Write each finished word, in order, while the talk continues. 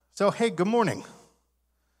So, hey, good morning.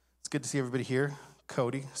 It's good to see everybody here.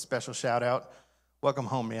 Cody, special shout out. Welcome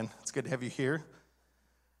home, man. It's good to have you here.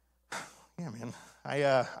 Yeah, man. I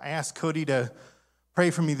asked Cody to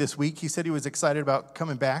pray for me this week. He said he was excited about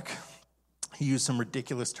coming back. He used some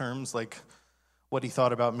ridiculous terms like what he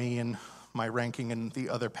thought about me and my ranking and the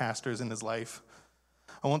other pastors in his life.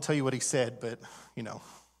 I won't tell you what he said, but, not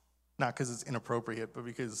because it's inappropriate, but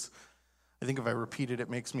because I think if I repeat it,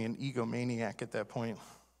 it makes me an egomaniac at that point.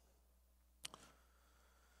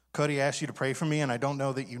 Cody asked you to pray for me, and I don't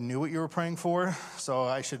know that you knew what you were praying for,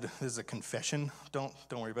 so this is a confession. Don't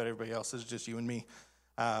worry about everybody else. This is just you and me.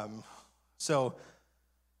 So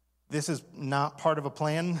this is not part of a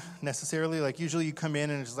plan necessarily. Like usually you come in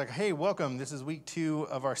and it's just like, hey, welcome. This is week 2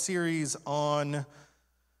 of our series on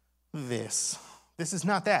this. This is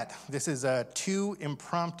not that. This is 2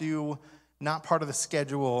 impromptu, not part of the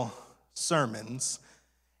schedule sermons.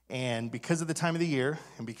 And because of the time of the year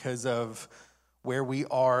and because of where we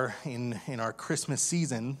are in our Christmas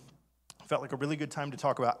season, felt like a really good time to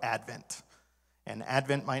talk about Advent. And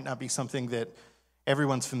Advent might not be something that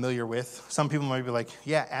everyone's familiar with. Some people might be like,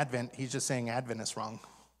 yeah, Advent, he's just saying Adventist wrong.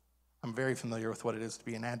 I'm very familiar with what it is to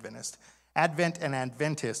be an Adventist. Advent and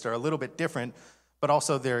Adventist are a little bit different, but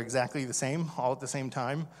also they're exactly the same, all at the same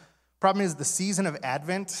time. Problem is the season of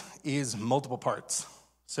Advent is multiple parts.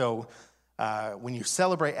 So when you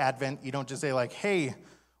celebrate Advent, you don't just say like, hey,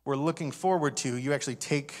 we're looking forward to, you actually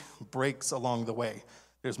take breaks along the way.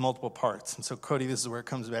 There's multiple parts. And so, Cody, this is where it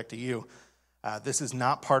comes back to you. This is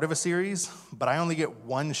not part of a series, but I only get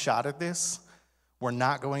one shot at this. We're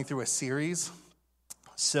not going through a series.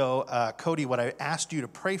 So, Cody, what I asked you to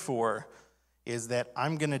pray for is that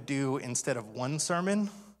I'm going to do, instead of one sermon,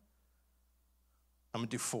 I'm going to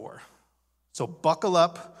do 4. So buckle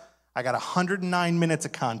up. I got 109 minutes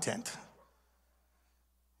of content.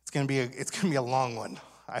 It's going to be a long one.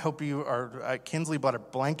 I hope you are. Kinsley bought a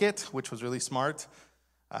blanket, which was really smart,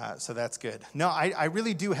 so that's good. No, I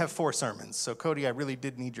really do have 4 sermons. So, Cody, I really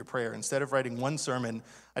did need your prayer. Instead of writing one sermon,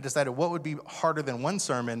 I decided what would be harder than one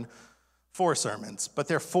sermon? 4 sermons. But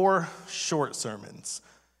they're 4 short sermons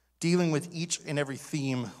dealing with each and every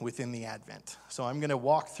theme within the Advent. So I'm going to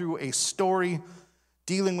walk through a story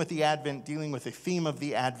dealing with the Advent, dealing with a theme of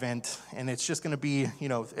the Advent, and it's just going to be,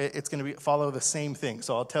 it's going to follow the same thing.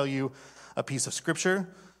 So I'll tell you a piece of scripture,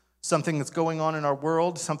 something that's going on in our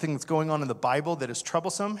world, something that's going on in the Bible that is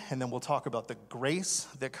troublesome, and then we'll talk about the grace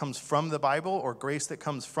that comes from the Bible or grace that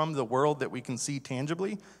comes from the world that we can see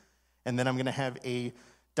tangibly. And then I'm going to have a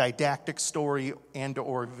didactic story and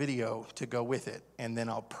or video to go with it. And then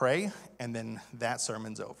I'll pray, and then that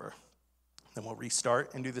sermon's over. Then we'll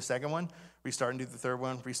restart and do the second one, restart and do the third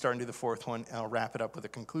one, restart and do the fourth one, and I'll wrap it up with a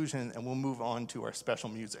conclusion, and we'll move on to our special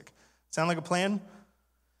music. Sound like a plan?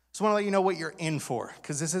 Just want to let you know what you're in for,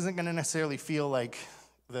 because this isn't going to necessarily feel like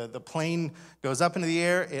the plane goes up into the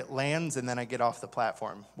air, it lands, and then I get off the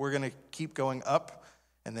platform. We're going to keep going up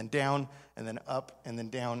and then down and then up and then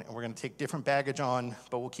down, and we're going to take different baggage on,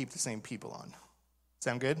 but we'll keep the same people on.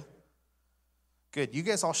 Sound good? Good. You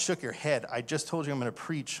guys all shook your head. I just told you I'm going to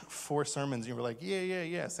preach 4 sermons, and you were like,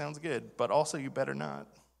 yeah, sounds good, but also you better not.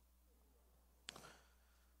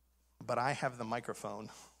 But I have the microphone,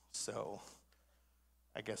 so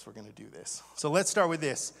I guess we're going to do this. So let's start with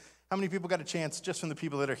this. How many people got a chance, just from the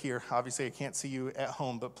people that are here? Obviously, I can't see you at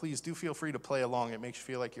home, but please do feel free to play along. It makes you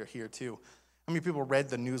feel like you're here too. How many people read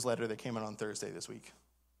the newsletter that came out on Thursday this week?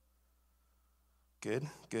 Good.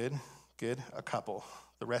 A couple.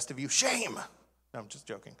 The rest of you, shame. No, I'm just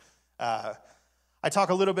joking. I talk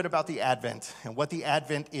a little bit about the Advent and what the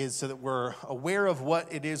Advent is so that we're aware of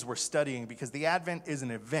what it is we're studying, because the Advent is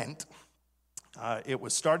an event. It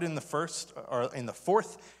was started in the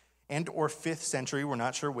 4th and or 5th century. We're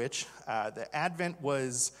not sure which. The Advent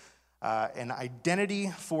was an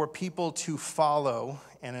identity for people to follow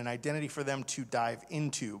and an identity for them to dive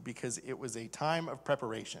into, because it was a time of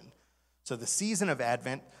preparation. So the season of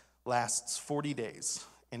Advent lasts 40 days.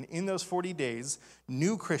 And in those 40 days,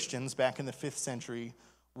 new Christians back in the 5th century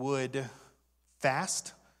would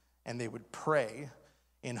fast and they would pray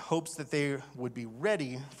in hopes that they would be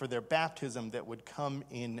ready for their baptism that would come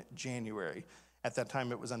in January. At that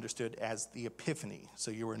time, it was understood as the Epiphany.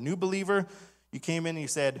 So you were a new believer. You came in and you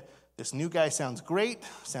said, this new guy sounds great,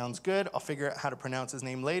 sounds good. I'll figure out how to pronounce his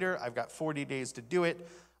name later. I've got 40 days to do it.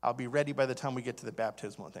 I'll be ready by the time we get to the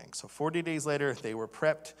baptismal thing. So 40 days later, they were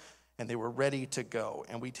prepped and they were ready to go.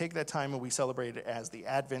 And we take that time and we celebrate it as the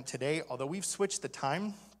Advent today, although we've switched the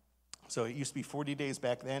time. So it used to be 40 days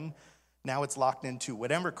back then. Now it's locked into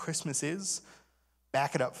whatever Christmas is,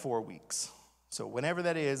 back it up 4 weeks. So whenever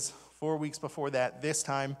that is, 4 weeks before that, this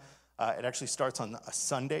time, It actually starts on a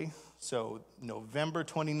Sunday. So November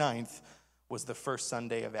 29th was the first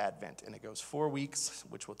Sunday of Advent. And it goes 4 weeks,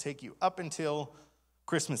 which will take you up until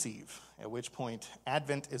Christmas Eve, at which point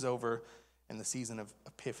Advent is over and the season of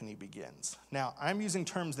Epiphany begins. Now, I'm using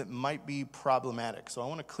terms that might be problematic, so I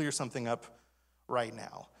want to clear something up right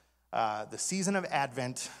now. The season of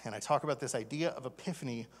Advent, and I talk about this idea of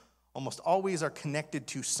Epiphany, almost always are connected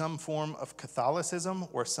to some form of Catholicism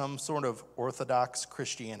or some sort of Orthodox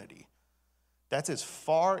Christianity. That's as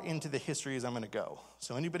far into the history as I'm going to go.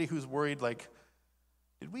 So anybody who's worried, like,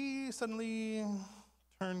 did we suddenly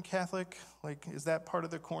turn Catholic? Like, is that part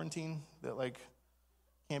of the quarantine that, like,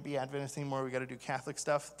 can't be Adventist anymore, we got to do Catholic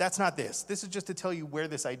stuff? That's not this. This is just to tell you where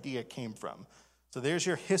this idea came from. So there's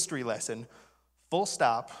your history lesson. Full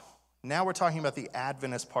stop. Now we're talking about the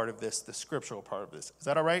Adventist part of this, the scriptural part of this. Is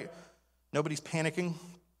that all right? Nobody's panicking?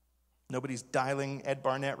 Nobody's dialing Ed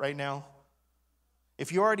Barnett right now?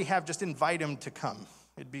 If you already have, just invite him to come.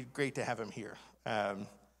 It'd be great to have him here. I'm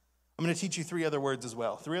going to teach you 3 other words as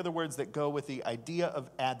well. 3 other words that go with the idea of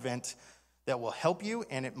Advent that will help you,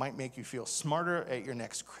 and it might make you feel smarter at your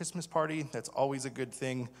next Christmas party. That's always a good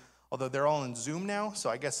thing. Although they're all in Zoom now, so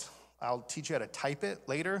I guess I'll teach you how to type it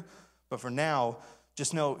later. But for now,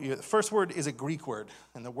 just know the first word is a Greek word,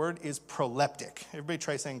 and the word is proleptic. Everybody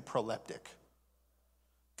try saying proleptic.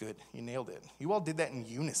 Good, you nailed it. You all did that in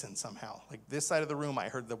unison somehow. Like this side of the room, I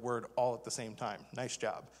heard the word all at the same time. Nice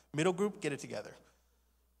job. Middle group, get it together.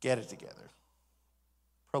 Get it together.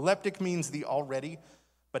 Proleptic means the already,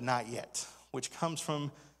 but not yet, which comes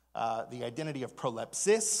from the identity of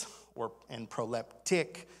prolepsis, and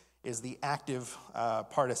proleptic is the active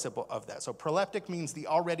participle of that. So proleptic means the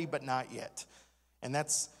already, but not yet. And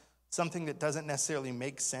that's something that doesn't necessarily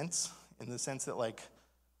make sense in the sense that, like,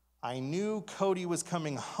 I knew Cody was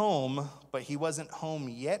coming home, but he wasn't home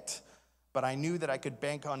yet, but I knew that I could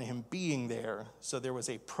bank on him being there. So there was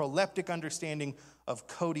a proleptic understanding of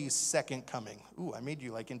Cody's second coming. Ooh, I made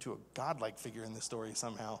you like into a godlike figure in this story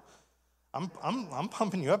somehow. I'm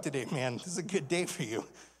pumping you up today, man. This is a good day for you.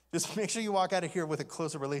 Just make sure you walk out of here with a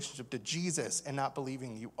closer relationship to Jesus and not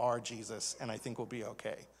believing you are Jesus, and I think we'll be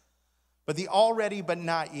okay. But the already but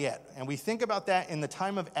not yet. And we think about that in the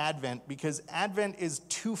time of Advent because Advent is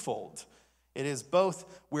twofold. It is both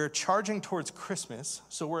we're charging towards Christmas,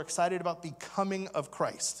 so we're excited about the coming of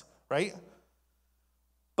Christ, right?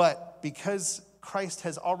 But because Christ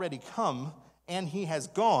has already come and he has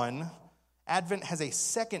gone, Advent has a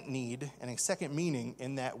second need and a second meaning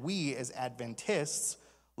in that we as Adventists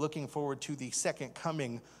looking forward to the second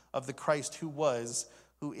coming of the Christ who was,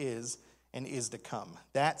 who is, and is to come.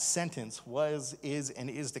 That sentence, was, is, and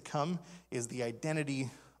is to come, is the identity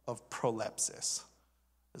of prolepsis.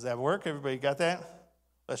 Does that work? Everybody got that?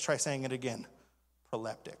 Let's try saying it again.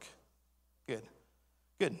 Proleptic. Good.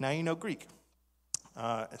 Good. Now you know Greek.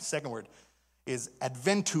 Second word is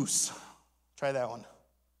adventus. Try that one.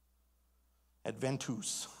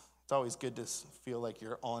 Adventus. It's always good to feel like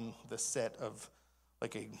you're on the set of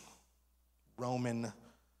like a Roman,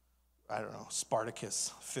 I don't know,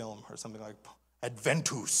 Spartacus film or something like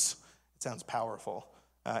adventus. It sounds powerful.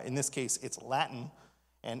 In this case, it's Latin,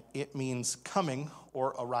 and it means coming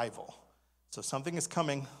or arrival. So something is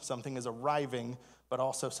coming, something is arriving, but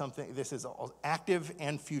also something, this is active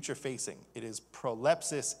and future-facing. It is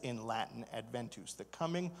prolepsis in Latin, adventus, the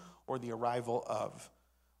coming or the arrival of.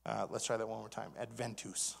 Let's try that one more time.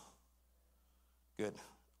 Adventus. Good.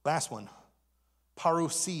 Last one.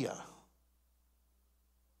 Parousia.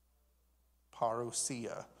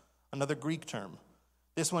 Parousia. Another Greek term.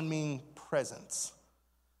 This one means presence.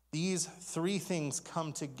 These 3 things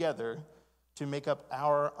come together to make up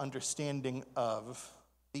our understanding of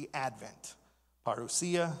the Advent.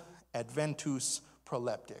 Parousia, adventus,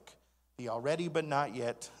 proleptic. The already but not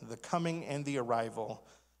yet, the coming and the arrival,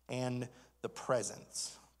 and the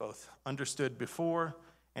presence. Both understood before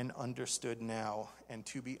and understood now, and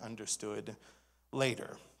to be understood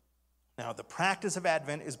later. Now, the practice of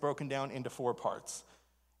Advent is broken down into 4 parts.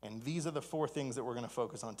 And these are the 4 things that we're going to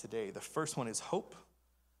focus on today. The first one is hope.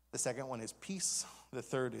 The second one is peace. The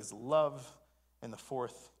third is love. And the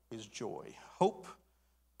fourth is joy. Hope,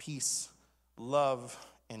 peace, love,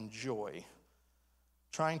 and joy.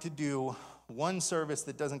 Trying to do one service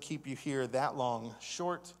that doesn't keep you here that long.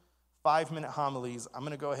 Short, 5-minute homilies. I'm going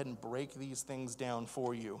to go ahead and break these things down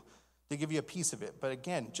for you to give you a piece of it. But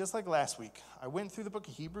again, just like last week, I went through the book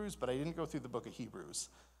of Hebrews, but I didn't go through the book of Hebrews.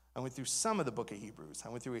 I went through some of the book of Hebrews. I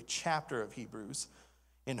went through a chapter of Hebrews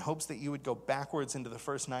in hopes that you would go backwards into the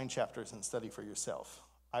first 9 chapters and study for yourself.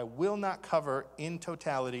 I will not cover in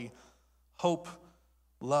totality hope,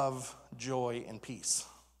 love, joy, and peace.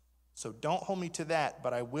 So don't hold me to that,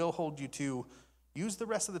 but I will hold you to use the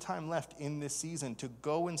rest of the time left in this season to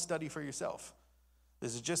go and study for yourself.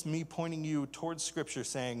 This is just me pointing you towards Scripture,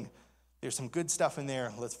 saying there's some good stuff in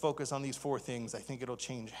there. Let's focus on these 4 things. I think it'll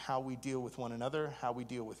change how we deal with one another, how we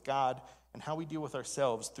deal with God, and how we deal with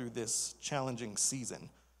ourselves through this challenging season.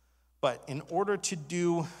 But in order to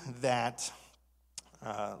do that,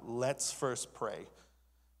 let's first pray.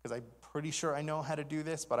 Because I'm pretty sure I know how to do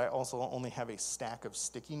this, but I also only have a stack of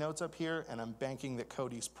sticky notes up here, and I'm banking that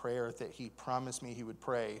Cody's prayer that he promised me he would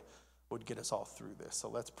pray would get us all through this. So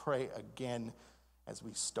let's pray again as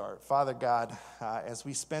we start. Father God, as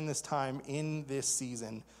we spend this time in this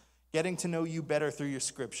season, getting to know you better through your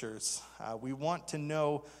scriptures, we want to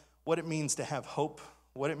know what it means to have hope,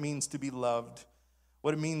 what it means to be loved,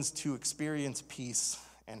 what it means to experience peace,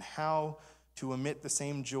 and how to emit the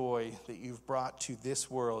same joy that you've brought to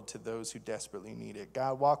this world to those who desperately need it.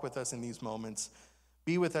 God, walk with us in these moments.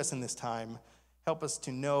 Be with us in this time. Help us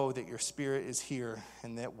to know that your Spirit is here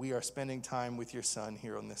and that we are spending time with your Son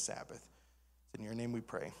here on this Sabbath. In your name we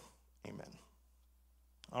pray. Amen.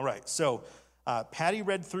 All right, so Patty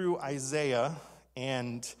read through Isaiah,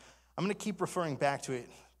 and I'm going to keep referring back to it.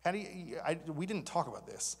 Patty, we didn't talk about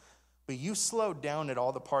this, but you slowed down at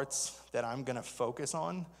all the parts that I'm going to focus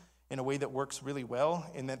on in a way that works really well,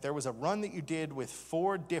 in that there was a run that you did with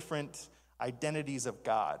 4 different identities of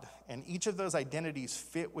God, and each of those identities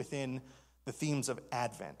fit within the themes of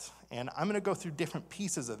Advent. And I'm going to go through different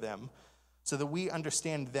pieces of them so that we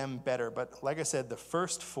understand them better. But like I said, the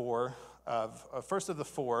first of the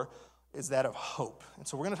 4 is that of hope. And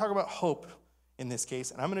so we're going to talk about hope in this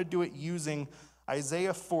case, and I'm going to do it using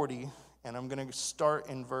Isaiah 40, and I'm going to start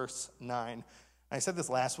in verse 9. I said this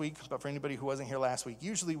last week, but for anybody who wasn't here last week,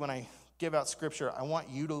 usually when I give out scripture, I want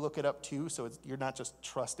you to look it up too, so you're not just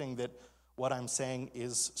trusting that what I'm saying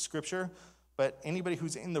is scripture. But anybody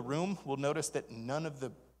who's in the room will notice that none of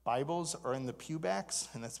the Bibles are in the pew backs,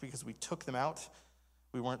 and that's because we took them out.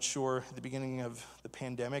 We weren't sure at the beginning of the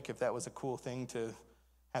pandemic if that was a cool thing to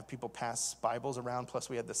have people pass Bibles around. Plus,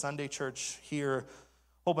 we had the Sunday church here, a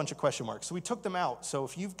whole bunch of question marks. So we took them out. So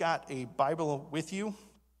if you've got a Bible with you,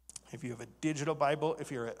 if you have a digital Bible,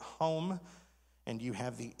 if you're at home and you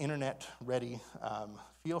have the internet ready,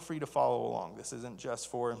 feel free to follow along. This isn't just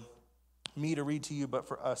for me to read to you, but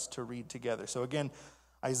for us to read together. So again,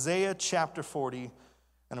 Isaiah chapter 40,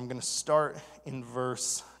 and I'm going to start in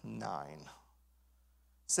verse 9. It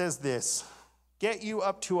says this: "Get you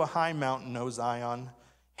up to a high mountain, O Zion,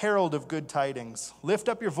 herald of good tidings. Lift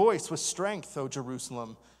up your voice with strength, O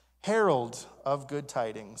Jerusalem, herald of good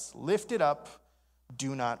tidings. Lift it up,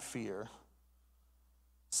 do not fear.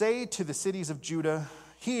 Say to the cities of Judah,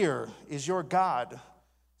 here is your God.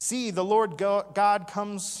 See, the Lord God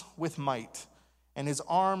comes with might, and his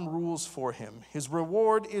arm rules for him. His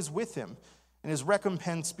reward is with him, and his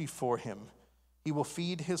recompense before him. He will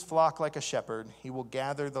feed his flock like a shepherd. He will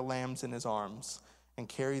gather the lambs in his arms and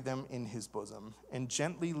carry them in his bosom, and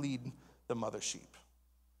gently lead the mother sheep."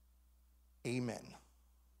 Amen. Doesn't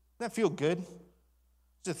that feel good?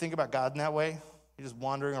 Just to think about God in that way. You're just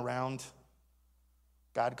wandering around.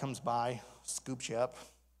 God comes by, scoops you up,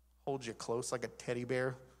 holds you close like a teddy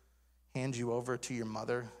bear, hands you over to your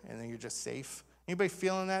mother, and then you're just safe. Anybody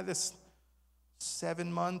feeling that this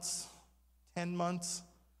 7 months, 10 months?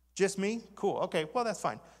 Just me? Cool. Okay, well, that's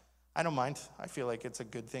fine. I don't mind. I feel like it's a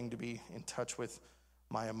good thing to be in touch with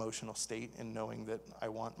my emotional state, and knowing that I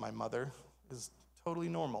want my mother is totally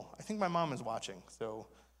normal. I think my mom is watching, so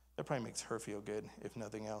that probably makes her feel good, if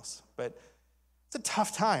nothing else. But it's a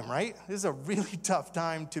tough time, right? This is a really tough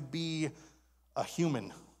time to be a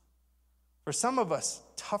human. For some of us,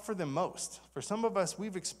 tougher than most. For some of us,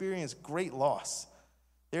 we've experienced great loss.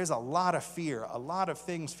 There's a lot of fear. A lot of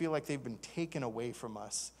things feel like they've been taken away from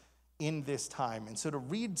us in this time. And so to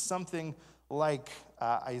read something like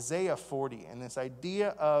Isaiah 40 and this idea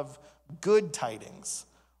of good tidings,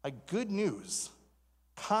 like good news,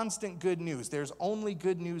 constant good news. There's only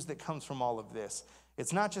good news that comes from all of this.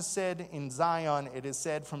 It's not just said in Zion, it is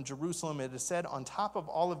said from Jerusalem, it is said on top of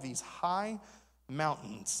all of these high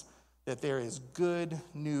mountains that there is good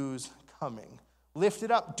news coming. Lift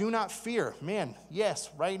it up, do not fear. Man, yes,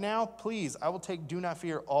 right now, please, I will take do not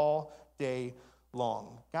fear all day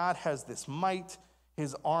long. God has this might,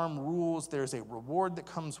 his arm rules, there's a reward that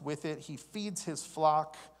comes with it. He feeds his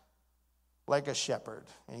flock like a shepherd,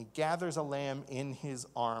 and he gathers a lamb in his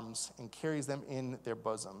arms and carries them in their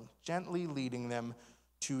bosom, gently leading them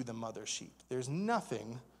to the mother sheep. There's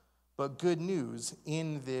nothing but good news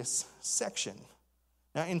in this section.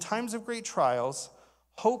 Now, in times of great trials,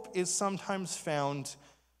 hope is sometimes found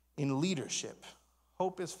in leadership.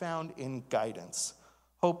 Hope is found in guidance.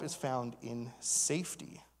 Hope is found in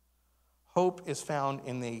safety. Hope is found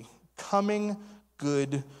in the coming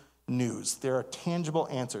good news. There are tangible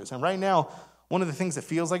answers. And right now, one of the things that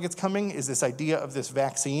feels like it's coming is this idea of this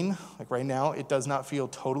vaccine. Like right now, it does not feel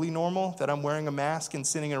totally normal that I'm wearing a mask and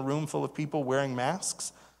sitting in a room full of people wearing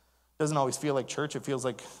masks. It doesn't always feel like church. It feels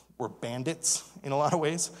like we're bandits in a lot of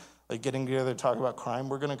ways, like getting together to talk about crime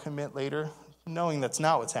we're going to commit later, knowing that's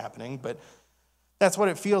not what's happening, but that's what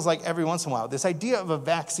it feels like every once in a while. This idea of a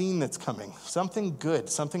vaccine that's coming, something good,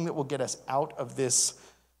 something that will get us out of this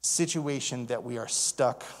situation that we are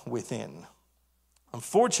stuck within.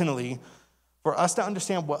 Unfortunately, for us to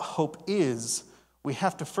understand what hope is, we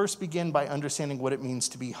have to first begin by understanding what it means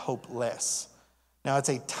to be hopeless. Now, it's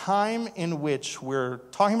a time in which we're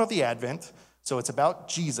talking about the Advent, so it's about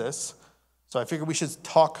Jesus. So I figured we should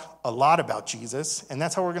talk a lot about Jesus, and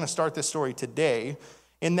that's how we're going to start this story today,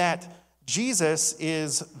 in that Jesus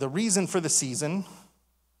is the reason for the season,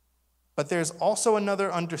 but there's also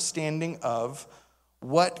another understanding of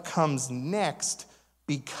what comes next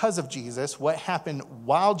because of Jesus, what happened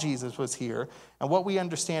while Jesus was here, and what we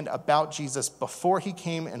understand about Jesus before he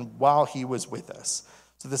came and while he was with us.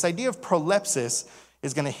 So this idea of prolepsis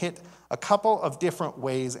is going to hit a couple of different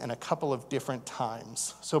ways and a couple of different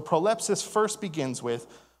times. So prolepsis first begins with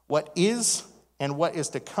what is and what is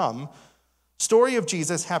to come. Story of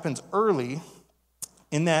Jesus happens early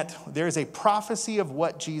in that there is a prophecy of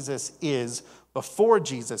what Jesus is before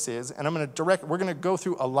Jesus is, and we're going to go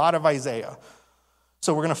through a lot of Isaiah.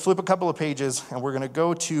 So we're going to flip a couple of pages, and we're going to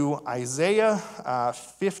go to Isaiah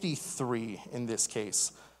 53 in this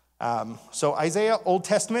case. So Isaiah, Old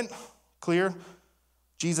Testament, clear.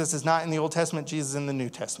 Jesus is not in the Old Testament, Jesus is in the New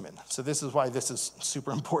Testament. So this is why this is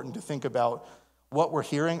super important to think about what we're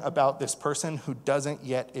hearing about this person who doesn't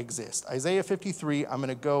yet exist. Isaiah 53, I'm going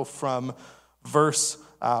to go from verse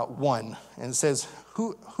 1, and it says,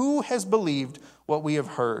 Who has believed what we have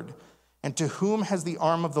heard, and to whom has the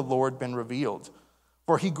arm of the Lord been revealed?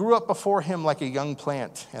 For he grew up before him like a young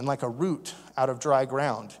plant, and like a root out of dry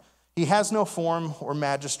ground. He has no form or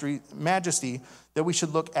majesty that we should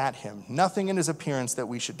look at him, nothing in his appearance that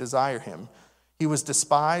we should desire him. He was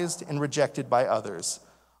despised and rejected by others,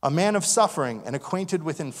 a man of suffering and acquainted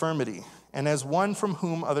with infirmity, and as one from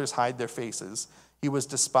whom others hide their faces. He was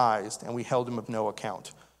despised, and we held him of no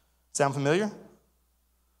account. Sound familiar?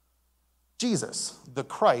 Jesus, the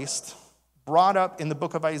Christ, brought up in the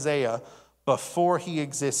book of Isaiah before he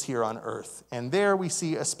exists here on earth. And there we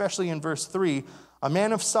see, especially in verse 3, a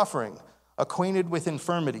man of suffering, acquainted with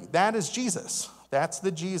infirmity. That is Jesus. That's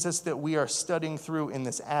the Jesus that we are studying through in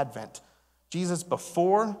this Advent. Jesus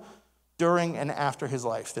before, during, and after his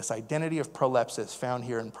life. This identity of prolepsis found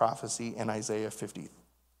here in prophecy in Isaiah 53.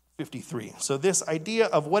 So this idea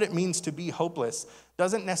of what it means to be hopeless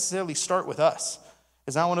doesn't necessarily start with us.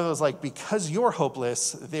 It's not one of those like, because you're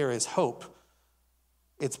hopeless, there is hope.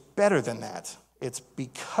 It's better than that. It's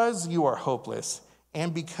because you are hopeless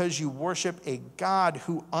and because you worship a God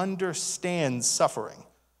who understands suffering,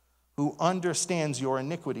 who understands your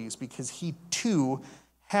iniquities because he too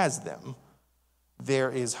has them.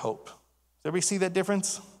 There is hope. Does everybody see that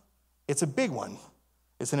difference? It's a big one.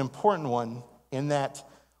 It's an important one in that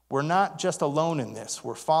we're not just alone in this.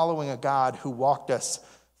 We're following a God who walked us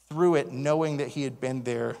through it knowing that he had been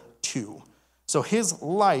there too. So his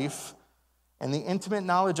life and the intimate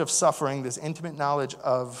knowledge of suffering, this intimate knowledge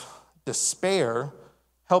of despair,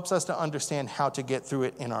 helps us to understand how to get through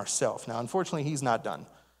it in ourselves. Now, unfortunately, he's not done.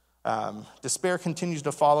 Despair continues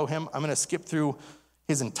to follow him. I'm going to skip through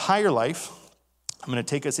his entire life. I'm going to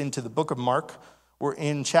take us into the book of Mark. We're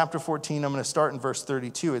in chapter 14. I'm going to start in verse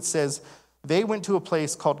 32. It says, They went to a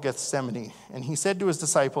place called Gethsemane, and he said to his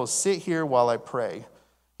disciples, Sit here while I pray.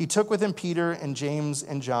 He took with him Peter and James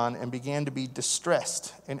and John and began to be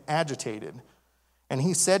distressed and agitated. And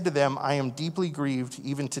he said to them, I am deeply grieved,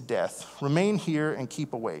 even to death. Remain here and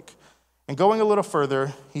keep awake. And going a little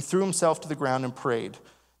further, he threw himself to the ground and prayed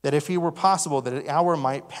that if it were possible, that an hour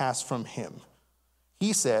might pass from him.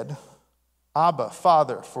 He said, Abba,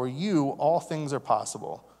 Father, for you all things are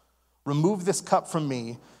possible. Remove this cup from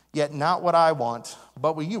me, yet not what I want,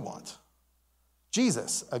 but what you want.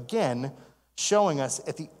 Jesus, again, showing us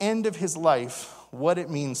at the end of his life what it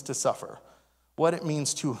means to suffer, what it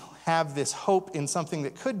means to have this hope in something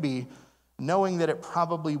that could be, knowing that it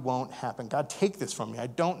probably won't happen. God, take this from me. I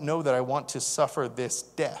don't know that I want to suffer this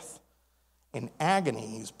death. In agony,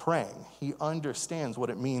 he's praying. He understands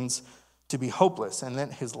what it means to be hopeless. And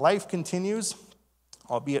then his life continues,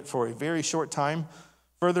 albeit for a very short time.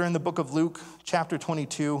 Further in the book of Luke, chapter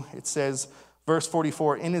 22, it says, Verse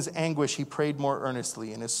 44, in his anguish he prayed more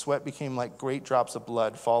earnestly, and his sweat became like great drops of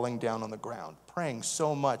blood falling down on the ground. Praying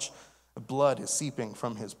so much, blood is seeping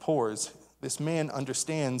from his pores. This man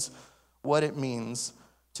understands what it means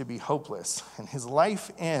to be hopeless. And his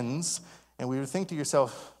life ends, and we would think to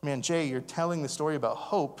yourself, man, Jay, you're telling the story about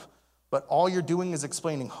hope, but all you're doing is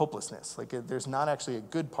explaining hopelessness. Like there's not actually a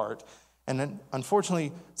good part. And then,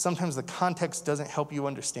 unfortunately, sometimes the context doesn't help you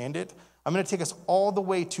understand it. I'm going to take us all the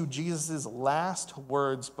way to Jesus' last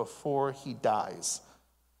words before he dies.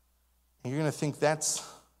 And you're going to think that's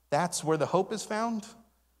where the hope is found?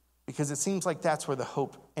 Because it seems like that's where the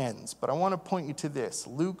hope ends. But I want to point you to this.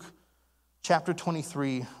 Luke chapter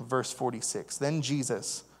 23, verse 46. Then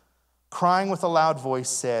Jesus, crying with a loud voice,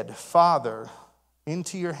 said, Father,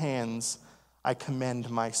 into your hands I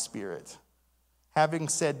commend my spirit. Having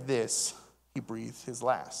said this, he breathed his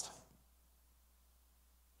last.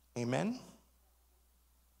 Amen?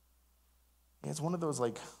 It's one of those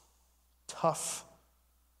tough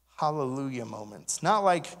hallelujah moments. Not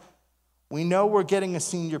like we know we're getting a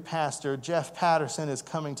senior pastor. Jeff Patterson is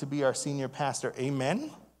coming to be our senior pastor.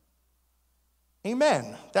 Amen?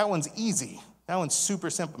 Amen. That one's easy. That one's super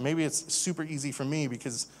simple. Maybe it's super easy for me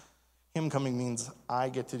because him coming means I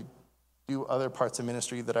get to do other parts of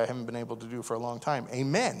ministry that I haven't been able to do for a long time.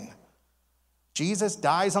 Amen. Jesus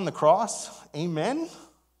dies on the cross. Amen.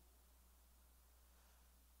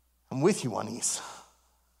 I'm with you, Anise.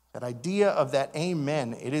 That idea of that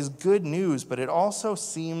amen, it is good news, but it also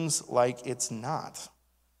seems like it's not.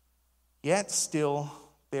 Yet still,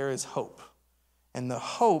 there is hope. And the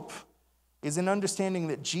hope is an understanding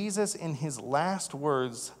that Jesus, in his last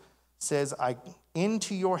words, says,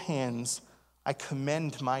 into your hands I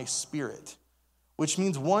commend my spirit, which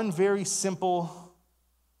means one very simple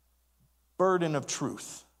burden of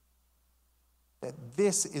truth, that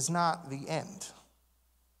this is not the end.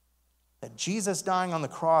 That Jesus dying on the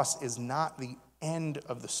cross is not the end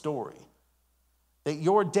of the story. That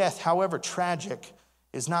your death, however tragic,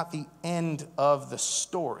 is not the end of the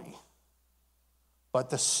story,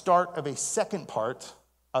 but the start of a second part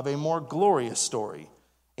of a more glorious story,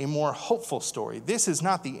 a more hopeful story. This is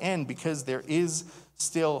not the end because there is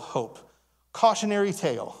still hope. Cautionary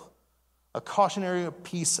tale, a cautionary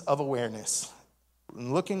piece of awareness.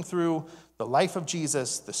 Looking through the life of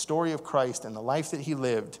Jesus, the story of Christ, and the life that he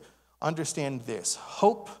lived, understand this: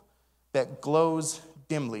 hope that glows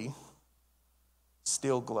dimly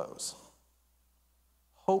still glows.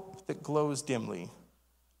 Hope that glows dimly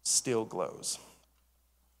still glows.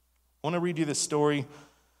 I want to read you this story,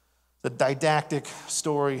 the didactic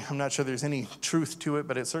story. I'm not sure there's any truth to it,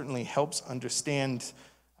 but it certainly helps understand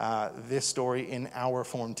this story in our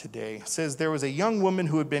form today. It says, there was a young woman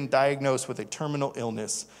who had been diagnosed with a terminal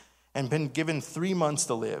illness and been given 3 months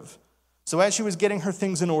to live. So as she was getting her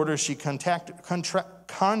things in order, she contacted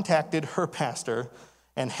her pastor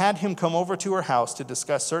and had him come over to her house to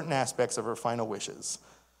discuss certain aspects of her final wishes.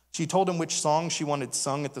 She told him which songs she wanted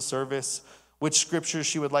sung at the service, which scriptures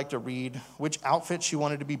she would like to read, which outfit she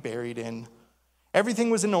wanted to be buried in. Everything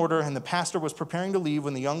was in order, and the pastor was preparing to leave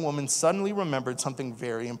when the young woman suddenly remembered something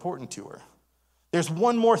very important to her. There's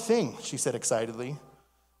one more thing, she said excitedly.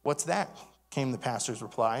 What's that? Came the pastor's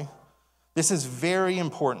reply. This is very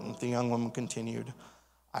important, the young woman continued.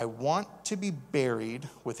 I want to be buried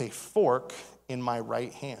with a fork in my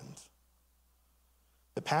right hand.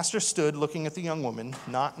 The pastor stood looking at the young woman,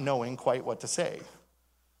 not knowing quite what to say.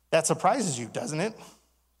 That surprises you, doesn't it?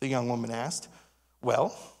 The young woman asked.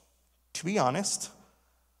 Well, to be honest,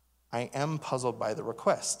 I am puzzled by the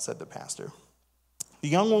request, said the pastor. The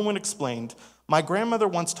young woman explained, my grandmother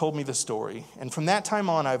once told me the story, and from that time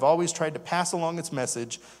on, I've always tried to pass along its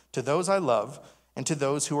message to those I love and to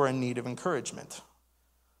those who are in need of encouragement.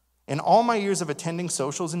 In all my years of attending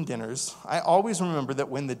socials and dinners, I always remember that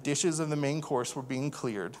when the dishes of the main course were being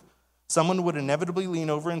cleared, someone would inevitably lean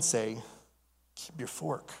over and say, keep your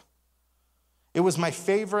fork. It was my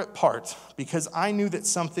favorite part because I knew that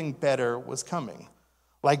something better was coming,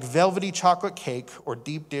 like velvety chocolate cake or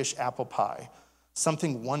deep dish apple pie,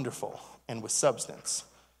 something wonderful and with substance.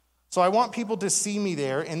 So I want people to see me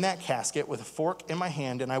there in that casket with a fork in my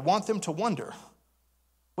hand, and I want them to wonder,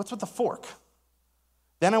 what's with the fork?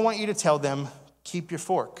 Then I want you to tell them, keep your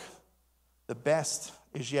fork. The best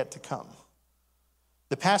is yet to come.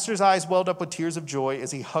 The pastor's eyes welled up with tears of joy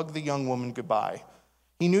as he hugged the young woman goodbye.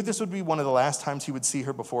 He knew this would be one of the last times he would see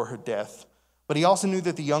her before her death, but he also knew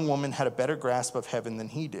that the young woman had a better grasp of heaven than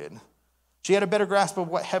he did. She had a better grasp of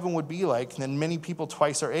what heaven would be like than many people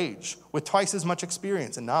twice her age, with twice as much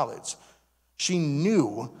experience and knowledge. She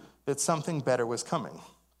knew that something better was coming.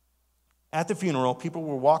 At the funeral, people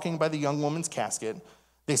were walking by the young woman's casket.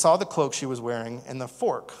 They saw the cloak she was wearing and the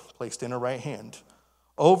fork placed in her right hand.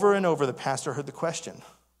 Over and over, the pastor heard the question,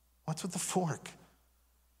 "What's with the fork?"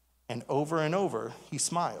 And over, he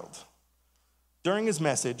smiled. During his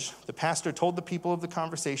message, the pastor told the people of the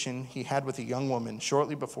conversation he had with a young woman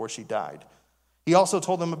shortly before she died. He also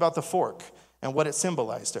told them about the fork and what it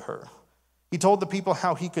symbolized to her. He told the people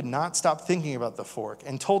how he could not stop thinking about the fork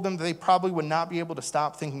and told them that they probably would not be able to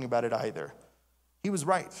stop thinking about it either. He was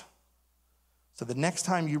right. So the next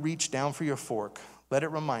time you reach down for your fork, let it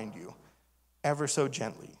remind you, ever so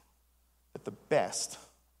gently, that the best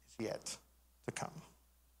is yet to come.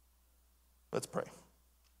 Let's pray.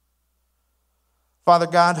 Father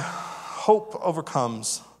God, hope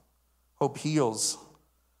overcomes, hope heals,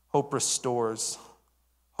 hope restores,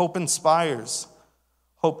 hope inspires,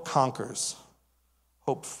 hope conquers,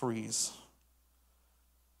 hope frees.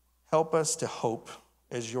 Help us to hope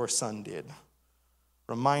as your Son did.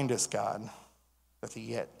 Remind us, God, that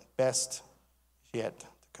the best is yet to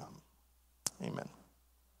come. Amen.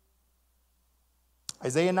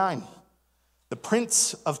 Isaiah 9, the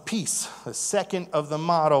Prince of Peace, the second of the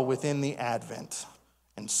model within the Advent,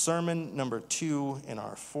 and sermon number 2 in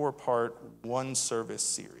our 4-part one service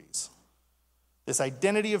series. This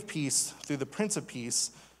identity of peace through the Prince of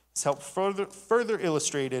Peace is helped further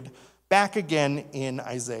illustrated back again in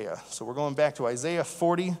Isaiah. So we're going back to Isaiah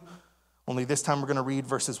 40, only this time we're going to read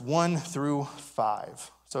verses 1 through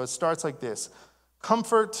 5. So it starts like this.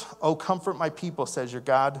 Comfort, O comfort my people, says your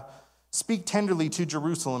God. Speak tenderly to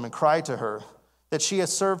Jerusalem and cry to her that she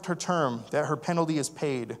has served her term, that her penalty is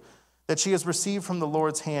paid, that she has received from the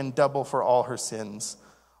Lord's hand double for all her sins.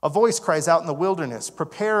 A voice cries out in the wilderness,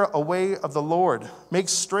 prepare a way of the Lord. Make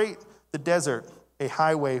straight the desert a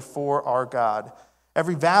highway for our God.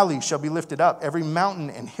 Every valley shall be lifted up, every mountain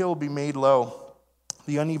and hill be made low.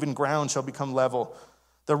 The uneven ground shall become level,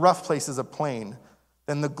 the rough places a plain.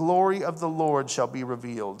 Then the glory of the Lord shall be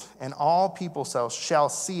revealed, and all people shall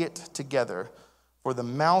see it together, for the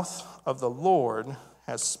mouth of the Lord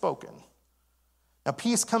has spoken. Now,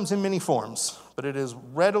 peace comes in many forms, but it is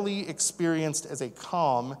readily experienced as a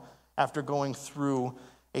calm after going through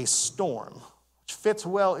a storm, which fits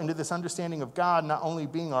well into this understanding of God not only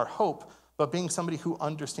being our hope, but being somebody who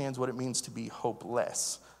understands what it means to be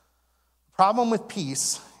hopeless. The problem with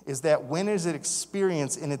peace is that when it is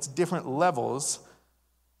experienced in its different levels,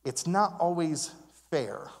 it's not always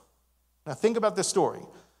fair. Now, think about this story.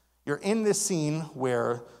 You're in this scene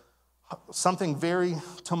where something very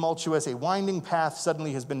tumultuous, a winding path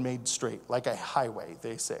suddenly has been made straight, like a highway,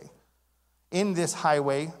 they say. In this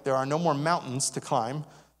highway, there are no more mountains to climb.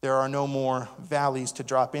 There are no more valleys to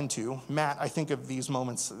drop into. Matt, I think of these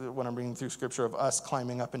moments when I'm reading through scripture of us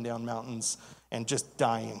climbing up and down mountains and just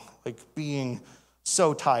dying, like being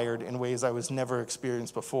so tired in ways I was never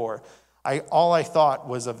experienced before. All I thought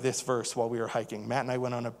was of this verse while we were hiking. Matt and I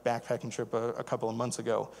went on a backpacking trip a couple of months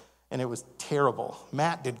ago, and it was terrible.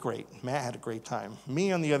 Matt did great. Matt had a great time.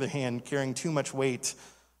 Me, on the other hand, carrying too much weight,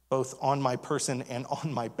 both on my person and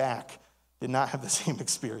on my back, did not have the same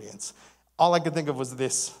experience. All I could think of was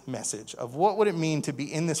this message of what would it mean to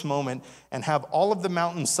be in this moment and have all of the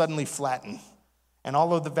mountains suddenly flatten and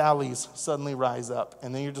all of the valleys suddenly rise up,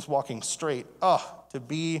 and then you're just walking straight. To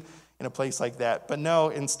be in a place like that. But no,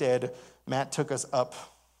 instead, Matt took us up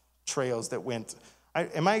trails that went...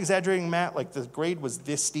 Am I exaggerating, Matt? Like the grade was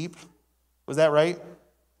this steep? Was that right?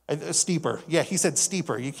 Steeper. Yeah, he said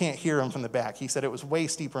steeper. You can't hear him from the back. He said it was way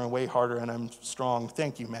steeper and way harder, and I'm strong.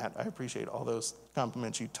 Thank you, Matt. I appreciate all those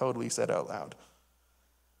compliments you totally said out loud.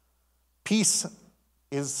 Peace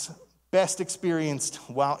is best experienced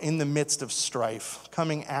while in the midst of strife,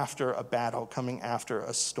 coming after a battle, coming after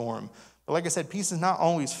a storm. But like I said, peace is not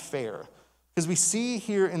always fair. Because we see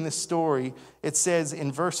here in this story, it says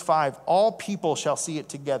in verse 5, all people shall see it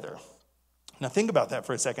together. Now think about that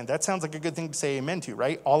for a second. That sounds like a good thing to say amen to,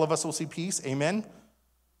 right? All of us will see peace, amen?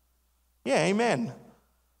 Yeah, amen.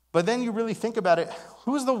 But then you really think about it,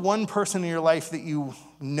 who's the one person in your life that you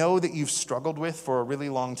know that you've struggled with for a really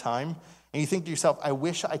long time? And you think to yourself, I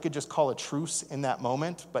wish I could just call a truce in that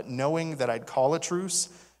moment, but knowing that I'd call a truce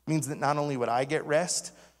means that not only would I get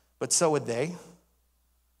rest, but so would they.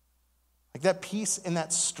 Like that peace and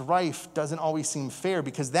that strife doesn't always seem fair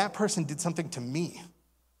because that person did something to me.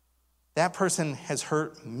 That person has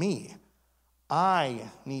hurt me. I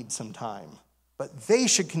need some time. But they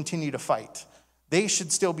should continue to fight. They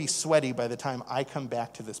should still be sweaty by the time I come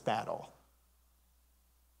back to this battle.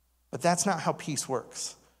 But that's not how peace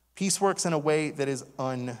works. Peace works in a way that is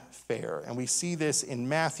unfair. And we see this in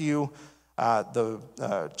Matthew,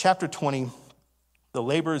 chapter 20, the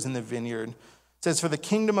laborers in the vineyard. It says, "For the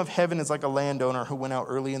kingdom of heaven is like a landowner who went out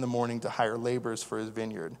early in the morning to hire laborers for his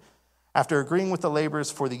vineyard. After agreeing with the laborers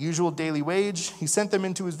for the usual daily wage, he sent them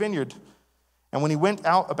into his vineyard. And when he went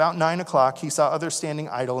out about 9 o'clock, he saw others standing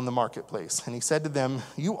idle in the marketplace. And he said to them,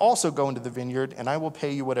 'You also go into the vineyard, and I will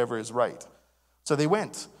pay you whatever is right.' So they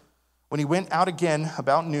went. When he went out again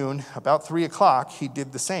about noon, about 3 o'clock, he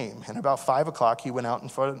did the same. And about 5 o'clock, he went out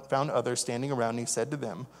and found others standing around, and he said to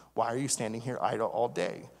them, 'Why are you standing here idle all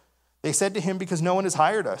day?' They said to him, 'Because no one has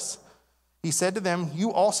hired us.' He said to them,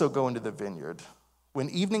 'You also go into the vineyard.' When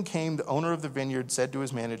evening came, the owner of the vineyard said to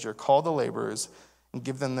his manager, 'Call the laborers and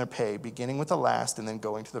give them their pay, beginning with the last and then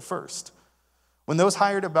going to the first.' When those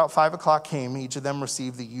hired about 5 o'clock came, each of them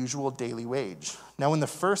received the usual daily wage. Now when the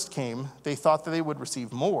first came, they thought that they would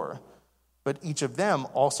receive more, but each of them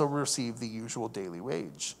also received the usual daily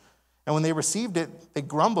wage. And when they received it, they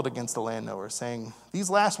grumbled against the landowner, saying, 'These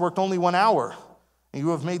last worked only 1 hour, and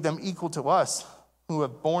you have made them equal to us, who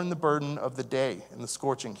have borne the burden of the day and the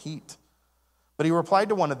scorching heat.' But he replied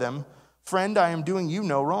to one of them, 'Friend, I am doing you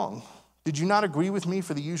no wrong. Did you not agree with me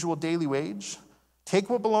for the usual daily wage? Take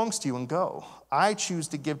what belongs to you and go. I choose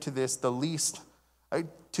to give to this the last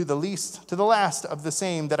of the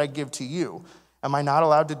same that I give to you. Am I not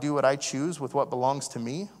allowed to do what I choose with what belongs to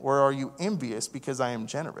me? Or are you envious because I am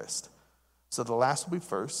generous?' So the last will be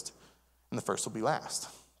first, and the first will be last."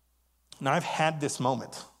 Now, I've had this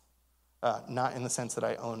moment, not in the sense that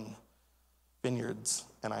I own vineyards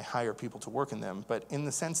and I hire people to work in them, but in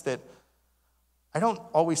the sense that I don't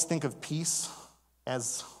always think of peace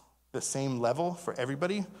as the same level for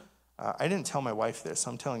everybody. I didn't tell my wife this.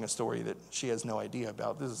 I'm telling a story that she has no idea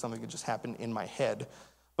about. This is something that just happened in my head.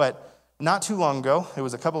 But not too long ago, it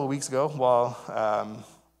was a couple of weeks ago, while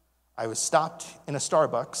I was stopped in a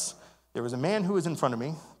Starbucks, there was a man who was in front of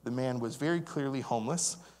me. The man was very clearly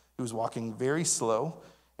homeless. He was walking very slow,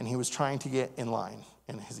 and he was trying to get in line.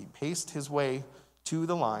 And as he paced his way to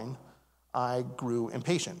the line, I grew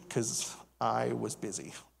impatient because I was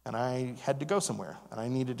busy, and I had to go somewhere, and I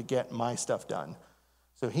needed to get my stuff done.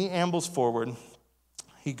 So he ambles forward.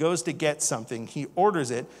 He goes to get something. He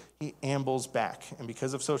orders it. He ambles back. And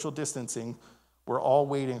because of social distancing, we're all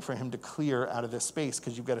waiting for him to clear out of this space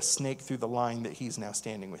because you've got to snake through the line that he's now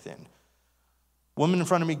standing within. Woman in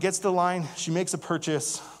front of me gets the line. She makes a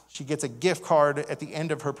purchase. She gets a gift card at the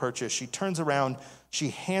end of her purchase. She turns around. She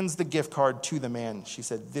hands the gift card to the man. She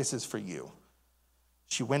said, "This is for you."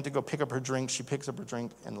 She went to go pick up her drink. She picks up her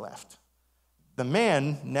drink and left. The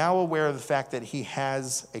man, now aware of the fact that he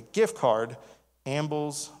has a gift card,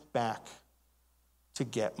 ambles back to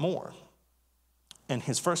get more. And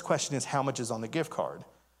his first question is, how much is on the gift card?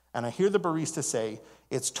 And I hear the barista say,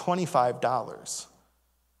 "It's $25.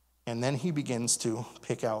 And then he begins to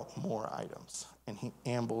pick out more items, and he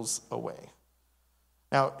ambles away.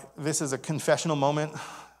 Now, this is a confessional moment.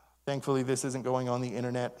 Thankfully, this isn't going on the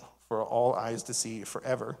internet for all eyes to see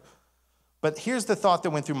forever. But here's the thought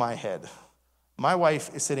that went through my head. My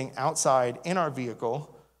wife is sitting outside in our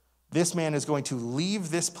vehicle. This man is going to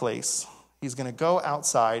leave this place. He's going to go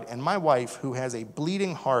outside, and my wife, who has a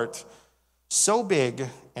bleeding heart so big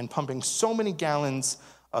and pumping so many gallons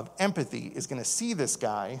of empathy, is going to see this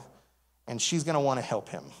guy, and she's going to want to help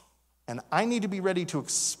him. And I need to be ready to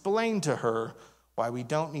explain to her why we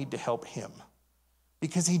don't need to help him.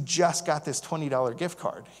 Because he just got this $20 gift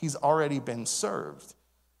card. He's already been served.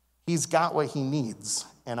 He's got what he needs.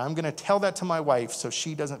 And I'm going to tell that to my wife so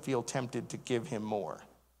she doesn't feel tempted to give him more.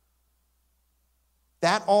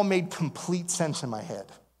 That all made complete sense in my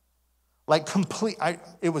head.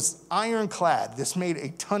 It was ironclad. This made a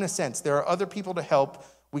ton of sense. There are other people to help.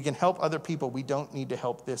 We can help other people. We don't need to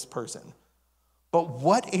help this person. But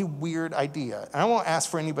what a weird idea. And I won't ask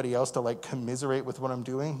for anybody else to commiserate with what I'm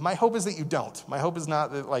doing. My hope is that you don't. My hope is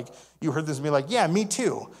not that you heard this and be like, yeah, me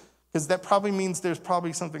too. Because that probably means there's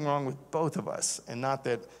probably something wrong with both of us, and not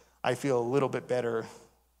that I feel a little bit better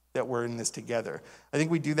that we're in this together. I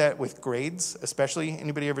think we do that with grades, especially.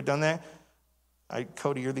 Anybody ever done that?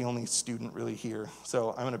 Cody, you're the only student really here,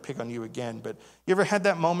 so I'm going to pick on you again. But you ever had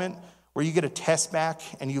that moment where you get a test back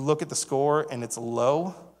and you look at the score and it's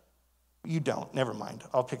low? You don't. Never mind.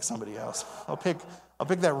 I'll pick somebody else. I'll pick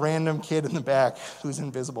that random kid in the back who's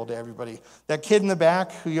invisible to everybody. That kid in the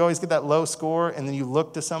back who you always get that low score, and then you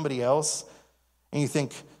look to somebody else and you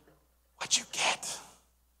think, what'd you get?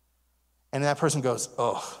 And that person goes,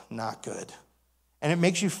 oh, not good. And it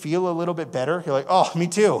makes you feel a little bit better. You're like, oh, me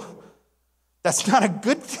too. That's not a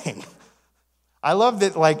good thing. I love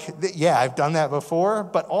that, yeah, I've done that before,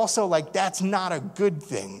 but also, that's not a good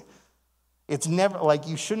thing. It's never,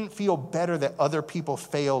 you shouldn't feel better that other people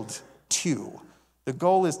failed too. The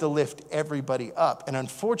goal is to lift everybody up. And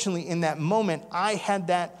unfortunately, in that moment, I had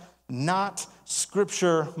that not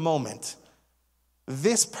scripture moment.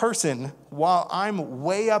 This person, while I'm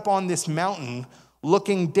way up on this mountain,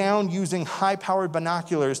 looking down using high-powered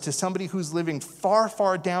binoculars to somebody who's living far,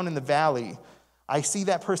 far down in the valley, I see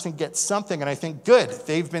that person get something and I think, good,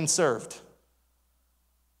 they've been served.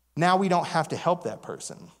 Now we don't have to help that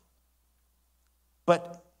person.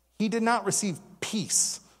 But he did not receive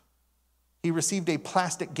peace. He received a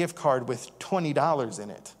plastic gift card with $20 in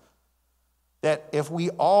it. That if we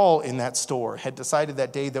all in that store had decided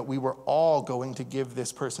that day that we were all going to give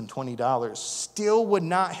this person $20, still would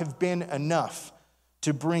not have been enough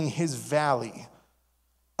to bring his valley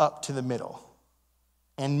up to the middle.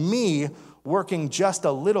 And me working just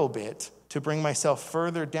a little bit to bring myself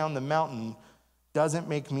further down the mountain doesn't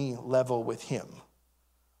make me level with him.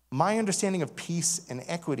 My understanding of peace and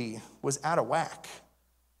equity was out of whack.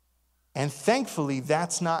 And thankfully,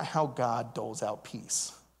 that's not how God doles out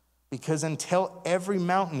peace. Because until every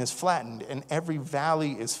mountain is flattened and every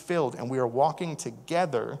valley is filled and we are walking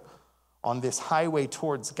together on this highway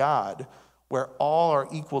towards God, where all are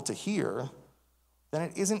equal to here, then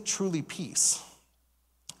it isn't truly peace.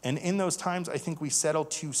 And in those times, I think we settle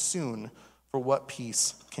too soon for what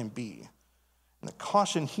peace can be. And the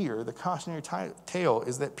caution here, the cautionary tale,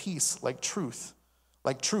 is that peace, like truce,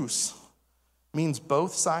 means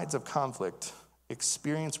both sides of conflict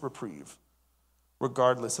experience reprieve,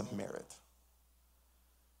 regardless of merit.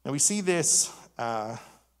 Now we see this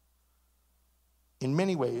in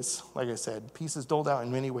many ways. Like I said, peace is doled out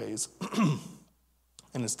in many ways,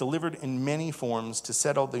 and it's delivered in many forms to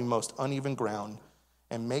settle the most uneven ground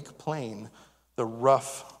and make plain the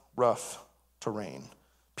rough terrain.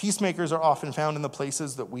 Peacemakers are often found in the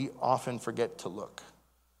places that we often forget to look.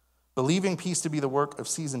 Believing peace to be the work of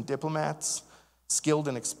seasoned diplomats, skilled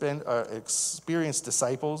and experienced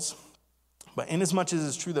disciples, but inasmuch as it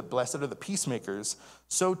is true that blessed are the peacemakers,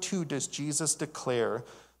 so too does Jesus declare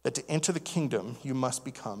that to enter the kingdom, you must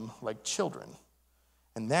become like children.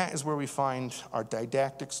 And that is where we find our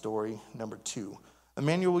didactic story number 2.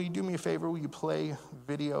 Emmanuel, will you do me a favor? Will you play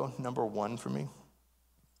video number 1 for me?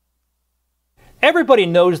 Everybody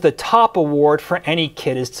knows the top award for any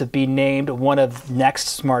kid is to be named one of Next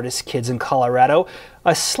Smartest Kids in Colorado.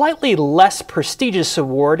 A slightly less prestigious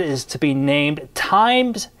award is to be named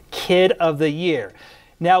Times Kid of the Year.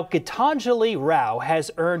 Now, Gitanjali Rao has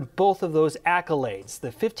earned both of those accolades. The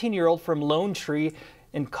 15-year-old from Lone Tree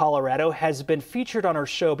in Colorado has been featured on our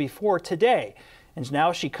show before today. And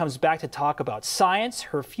now she comes back to talk about science,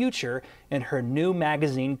 her future, and her new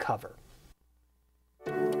magazine cover.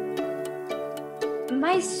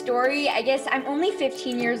 My story, I guess I'm only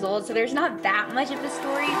 15 years old, so there's not that much of a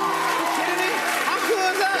story. Are you kidding me? How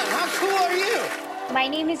cool is that? How cool are you? My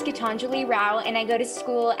name is Gitanjali Rao, and I go to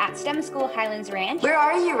school at STEM School Highlands Ranch. Where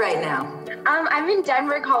are you right now? I'm in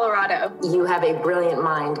Denver, Colorado. You have a brilliant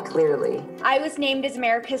mind, clearly. I was named as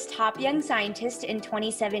America's top young scientist in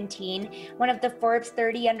 2017, one of the Forbes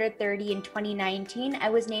 30 under 30 in 2019. I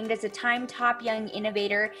was named as a Time Top Young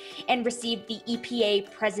Innovator and received the EPA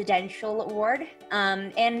Presidential Award.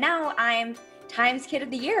 And now I'm Times Kid of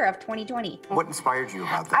the Year of 2020. What inspired you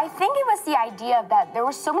about that? I think it was the idea that there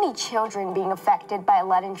were so many children being affected by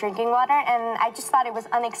lead in drinking water, and I just thought it was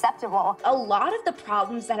unacceptable. A lot of the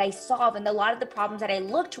problems that I solve and a lot of the problems that I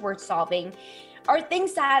look towards solving are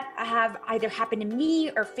things that have either happened to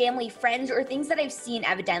me or family, friends, or things that I've seen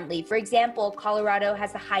evidently. For example, Colorado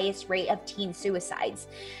has the highest rate of teen suicides.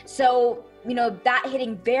 So, that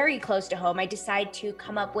hitting very close to home, I decided to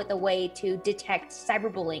come up with a way to detect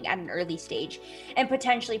cyberbullying at an early stage and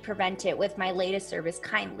potentially prevent it with my latest service,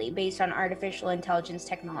 Kindly, based on artificial intelligence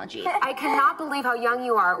technology. I cannot believe how young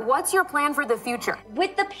you are. What's your plan for the future?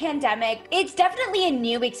 With the pandemic, it's definitely a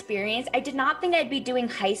new experience. I did not think I'd be doing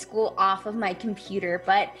high school off of my computer,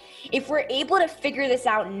 but if we're able to figure this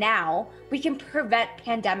out now, we can prevent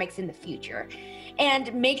pandemics in the future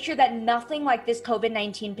and make sure that nothing like this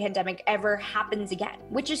COVID-19 pandemic ever happens again,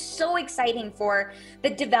 which is so exciting for the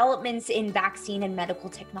developments in vaccine and medical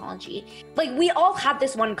technology. Like, we all have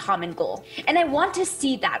this one common goal, and I want to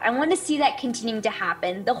see that. I want to see that continuing to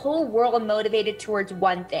happen, the whole world motivated towards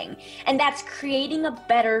one thing, and that's creating a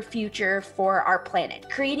better future for our planet,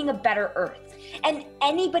 creating a better Earth. And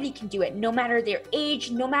anybody can do it, no matter their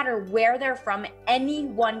age, no matter where they're from,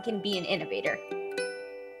 anyone can be an innovator.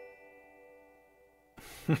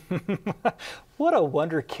 What a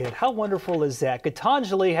wonder kid. How wonderful is that?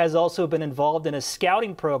 Gitanjali has also been involved in a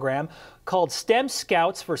scouting program called STEM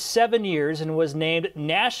Scouts for 7 years and was named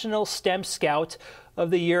National STEM Scout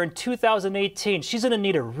of the Year in 2018. She's going to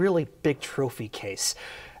need a really big trophy case.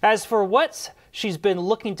 As for what's she's been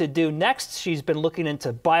looking to do next. She's been looking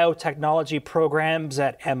into biotechnology programs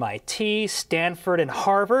at MIT, Stanford, and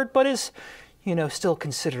Harvard, but is, still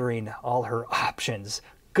considering all her options.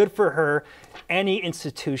 Good for her. Any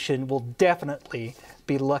institution will definitely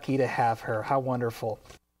be lucky to have her. How wonderful.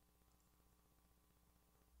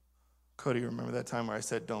 Cody, remember that time where I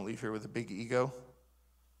said don't leave here with a big ego?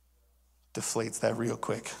 Deflates that real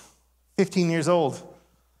quick. 15 years old,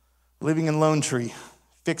 living in Lone Tree,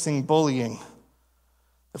 fixing bullying,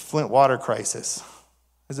 the Flint water crisis.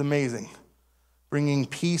 Is amazing. Bringing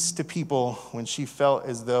peace to people when she felt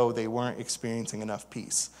as though they weren't experiencing enough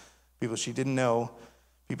peace. People she didn't know,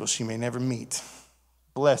 people she may never meet.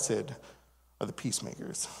 Blessed are the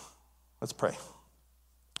peacemakers. Let's pray.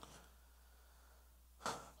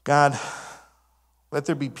 God, let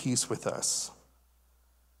there be peace with us.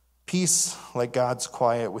 Peace like God's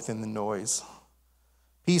quiet within the noise.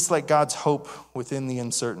 Peace like God's hope within the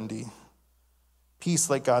uncertainty. Peace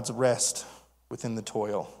like God's rest within the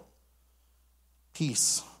toil.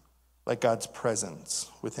 Peace like God's presence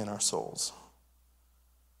within our souls.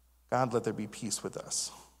 God, let there be peace with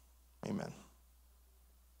us. Amen.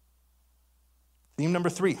 Theme number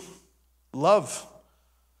 3, love.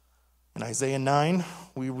 In Isaiah 9,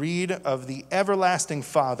 we read of the everlasting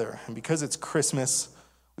Father. And because it's Christmas,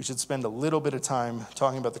 we should spend a little bit of time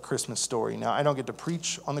talking about the Christmas story. Now, I don't get to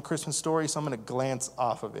preach on the Christmas story, so I'm going to glance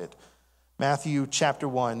off of it. Matthew chapter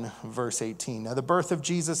 1, verse 18. Now, the birth of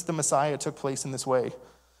Jesus, the Messiah, took place in this way.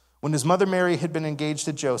 When his mother Mary had been engaged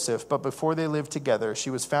to Joseph, but before they lived together, she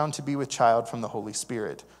was found to be with child from the Holy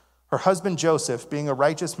Spirit. Her husband Joseph, being a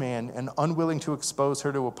righteous man and unwilling to expose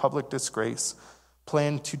her to a public disgrace,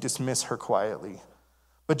 planned to dismiss her quietly.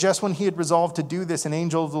 But just when he had resolved to do this, an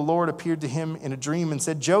angel of the Lord appeared to him in a dream and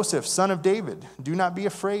said, Joseph, son of David, do not be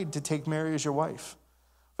afraid to take Mary as your wife.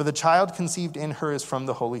 For the child conceived in her is from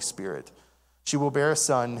the Holy Spirit. She will bear a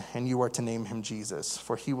son, and you are to name him Jesus,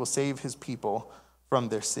 for he will save his people from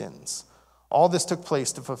their sins. All this took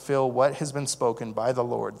place to fulfill what has been spoken by the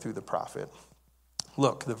Lord through the prophet.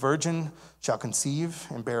 Look, the virgin shall conceive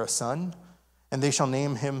and bear a son, and they shall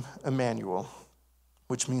name him Emmanuel,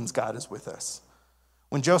 which means God is with us.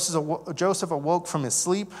 When Joseph awoke from his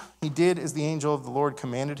sleep, he did as the angel of the Lord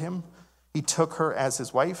commanded him. He took her as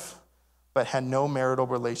his wife, but had no marital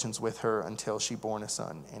relations with her until she bore a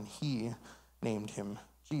son, and he named him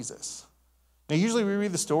Jesus. Now, usually we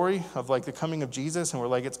read the story of the coming of Jesus, and we're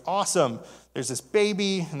like, it's awesome. There's this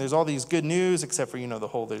baby, and there's all these good news, except for, the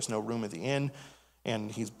whole there's no room at the inn,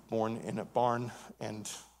 and he's born in a barn,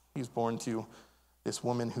 and he's born to this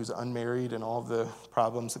woman who's unmarried and all of the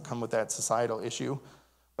problems that come with that societal issue.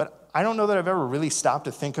 But I don't know that I've ever really stopped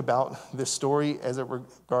to think about this story as it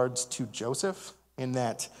regards to Joseph, in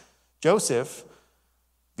that Joseph,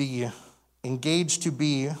 the engaged to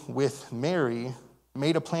be with Mary,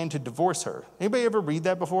 made a plan to divorce her. Anybody ever read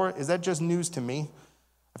that before? Is that just news to me?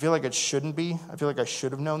 I feel like it shouldn't be. I feel like I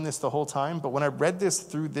should have known this the whole time. But when I read this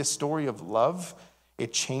through this story of love,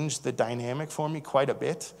 it changed the dynamic for me quite a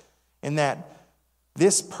bit, in that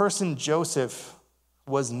this person, Joseph,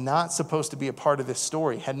 was not supposed to be a part of this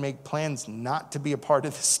story, had made plans not to be a part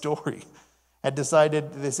of this story, had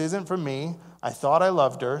decided this isn't for me. I thought I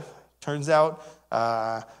loved her. Turns out,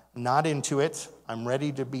 not into it. I'm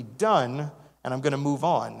ready to be done, and I'm going to move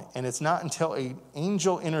on. And it's not until an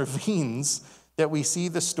angel intervenes that we see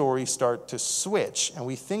the story start to switch, and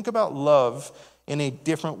we think about love in a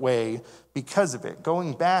different way because of it.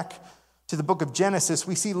 Going back to the book of Genesis,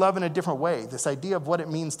 we see love in a different way. This idea of what it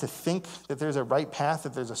means to think that there's a right path,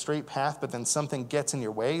 that there's a straight path, but then something gets in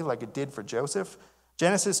your way, like it did for Joseph.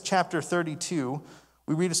 Genesis chapter 32,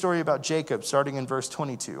 we read a story about Jacob, starting in verse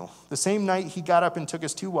 22. The same night he got up and took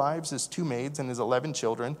his 2 wives, his 2 maids, and his 11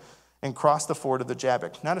 children, and crossed the ford of the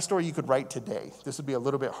Jabbok. Not a story you could write today. This would be a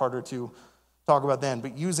little bit harder to talk about then,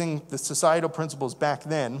 but using the societal principles back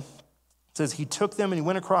then, it says he took them and he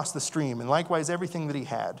went across the stream, and likewise everything that he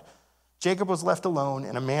had. Jacob was left alone,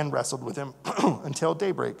 and a man wrestled with him until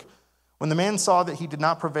daybreak. When the man saw that he did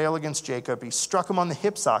not prevail against Jacob, he struck him on the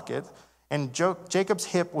hip socket, and Jacob's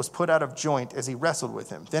hip was put out of joint as he wrestled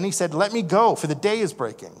with him. Then he said, "Let me go, for the day is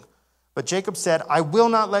breaking." But Jacob said, "I will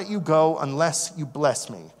not let you go unless you bless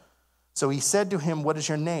me." So he said to him, "What is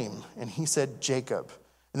your name?" And he said, "Jacob."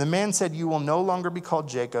 And the man said, "You will no longer be called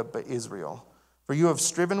Jacob, but Israel, for you have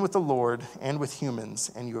striven with the Lord and with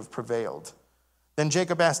humans, and you have prevailed." Then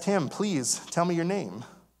Jacob asked him, "Please tell me your name."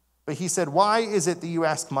 But he said, "Why is it that you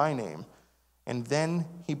ask my name?" And then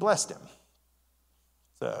he blessed him.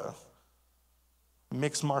 It's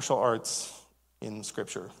mixed martial arts in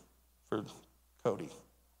Scripture for Cody.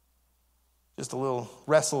 Just a little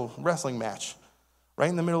wrestling match right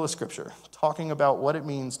in the middle of Scripture, talking about what it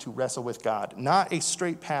means to wrestle with God. Not a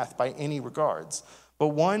straight path by any regards, but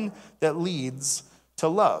one that leads to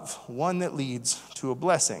love, one that leads to a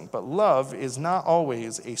blessing. But love is not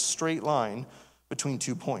always a straight line between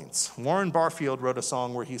 2 points. Warren Barfield wrote a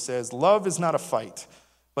song where he says, "Love is not a fight,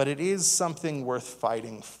 but it is something worth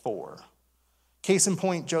fighting for." Case in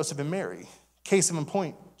point, Joseph and Mary. Case in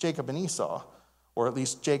point, Jacob and Esau, or at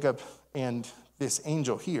least Jacob and this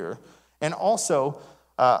angel here. And also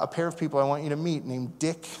a pair of people I want you to meet named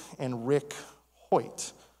Dick and Rick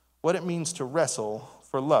Hoyt. What it means to wrestle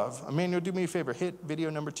for love. Emmanuel, do me a favor. Hit video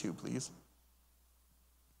number 2, please.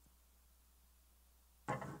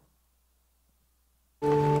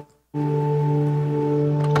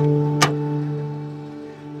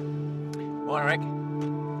 Morning, Rick.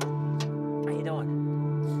 How you doing?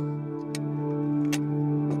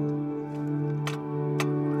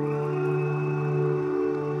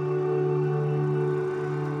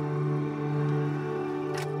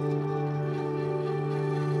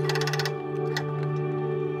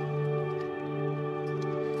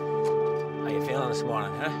 How you feeling this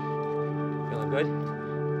morning, huh? Feeling good?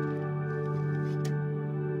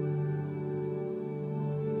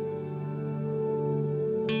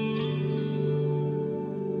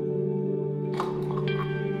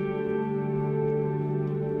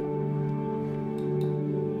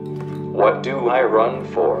 What do I run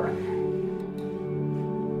for?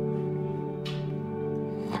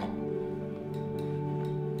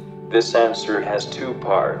 This answer has 2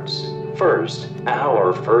 parts. First,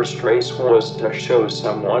 our first race was to show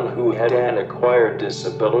someone who had an acquired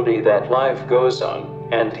disability that life goes on,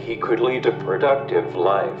 and he could lead a productive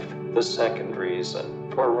life. The second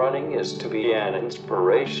reason for running is to be an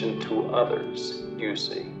inspiration to others. You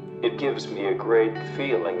see, it gives me a great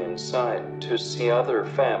feeling inside to see other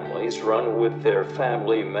families run with their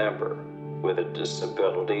family member with a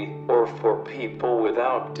disability, or for people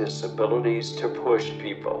without disabilities to push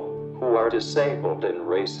people who are disabled in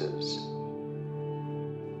races.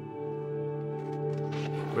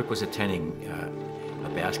 Rick was attending a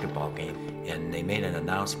basketball game, and they made an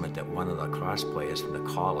announcement that one of the lacrosse players from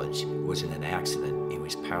the college was in an accident. He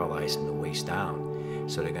was paralyzed from the waist down.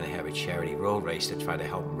 So they're going to have a charity road race to try to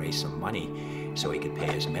help him raise some money so he could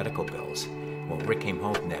pay his medical bills. Well, Rick came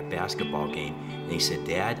home from that basketball game, and he said,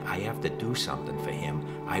 "Dad, I have to do something for him.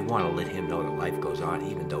 I want to let him know that life goes on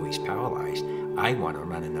even though he's paralyzed. I want to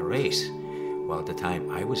run in the race." Well, at the time,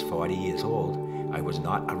 I was 40 years old. I was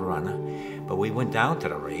not a runner, but we went down to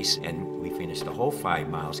the race, and we finished the whole 5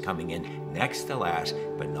 miles, coming in next to last,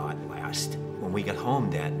 but not last. When we got home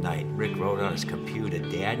that night, Rick wrote on his computer,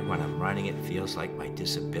 "Dad, when I'm running, it feels like my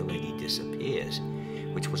disability disappears,"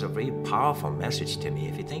 which was a very powerful message to me.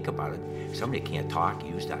 If you think about it, somebody can't talk,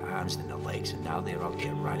 use their arms and their legs, and now they're out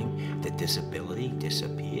there running, the disability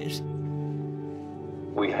disappears.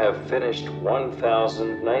 We have finished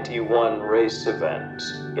 1,091 race events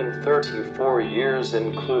in 34 years,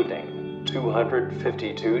 including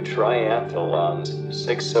 252 triathlons,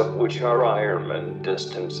 6 of which are Ironman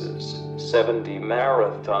distances, 70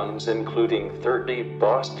 marathons, including 30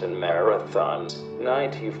 Boston marathons,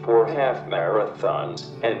 94 half marathons,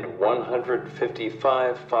 and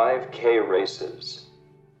 155 5K races.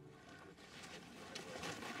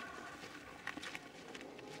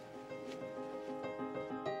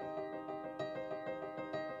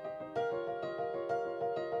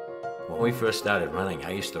 When we first started running,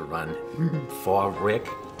 I used to run for Rick,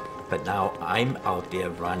 but now I'm out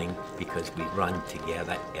there running because we run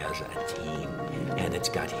together as a team. And it's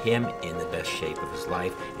got him in the best shape of his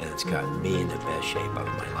life, and it's got me in the best shape of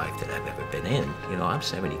my life that I've ever been in. You know, I'm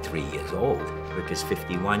 73 years old. Rick is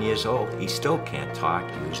 51 years old. He still can't talk,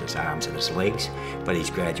 use his arms and his legs, but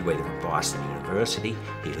he's graduated from Boston University.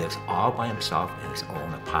 He lives all by himself in his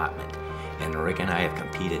own apartment. And Rick and I have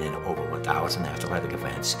competed in over 1,000 athletic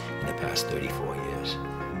events in the past 34 years.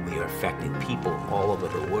 We are affecting people all over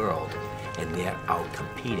the world, and they're out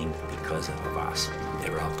competing because of us.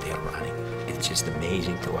 They're out there running. It's just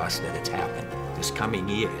amazing to us that it's happened. This coming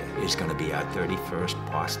year is going to be our 31st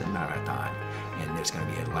Boston Marathon, and there's going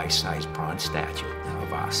to be a life-size bronze statue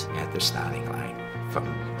of us at the starting line. From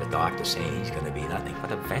the doctor saying he's going to be nothing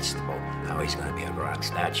but a vegetable, now he's going to be a bronze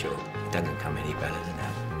statue. It doesn't come any better than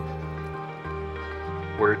that.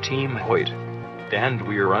 We're Team Hoyt, and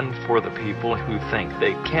we run for the people who think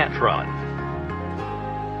they can't run.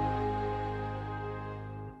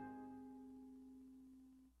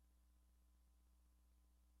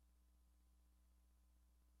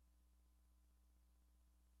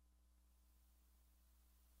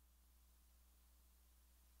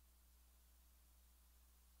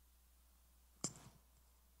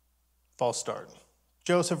 False start.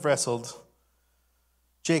 Joseph wrestled,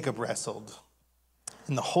 Jacob wrestled,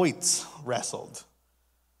 and the Hoyts wrestled,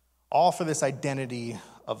 all for this identity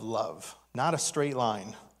of love. Not a straight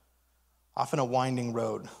line, often a winding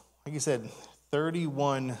road. Like you said,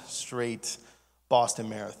 31 straight Boston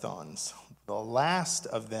marathons. The last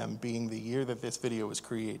of them being the year that this video was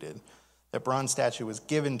created. That bronze statue was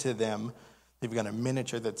given to them. They've got a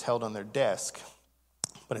miniature that's held on their desk.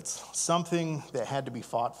 But it's something that had to be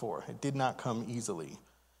fought for. It did not come easily.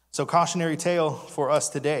 So cautionary tale for us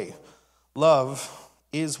today. Love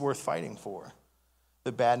is worth fighting for.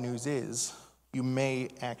 The bad news is you may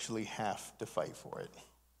actually have to fight for it.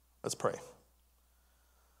 Let's pray.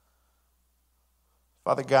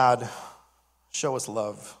 Father God, show us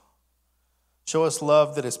love. Show us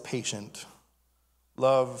love that is patient,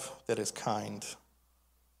 love that is kind,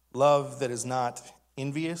 love that is not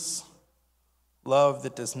envious, love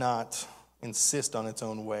that does not insist on its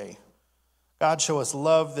own way. God, show us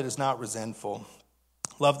love that is not resentful,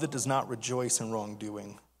 love that does not rejoice in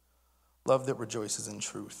wrongdoing, love that rejoices in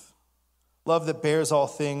truth, love that bears all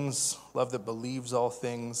things, love that believes all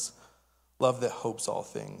things, love that hopes all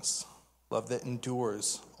things, love that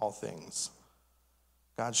endures all things.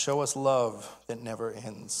 God, show us love that never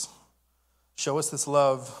ends. Show us this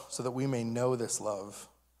love so that we may know this love.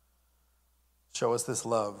 Show us this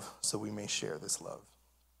love so we may share this love.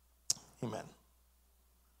 Amen.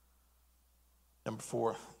 Number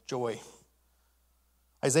 4, joy.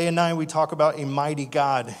 Isaiah 9, we talk about a mighty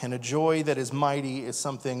God, and a joy that is mighty is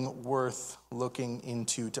something worth looking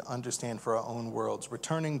into to understand for our own worlds.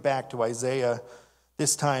 Returning back to Isaiah,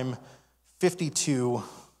 this time 52,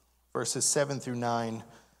 verses 7 through 9,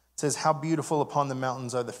 it says, "How beautiful upon the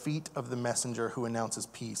mountains are the feet of the messenger who announces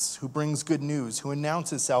peace, who brings good news, who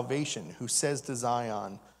announces salvation, who says to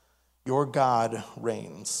Zion, your God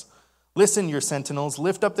reigns. Listen, your sentinels,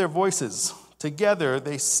 lift up their voices. Together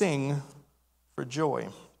they sing for joy.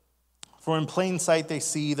 For in plain sight they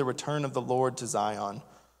see the return of the Lord to Zion.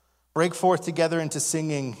 Break forth together into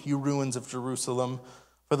singing, you ruins of Jerusalem,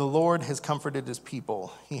 for the Lord has comforted his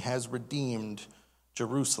people. He has redeemed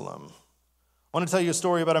Jerusalem." I want to tell you a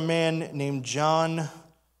story about a man named John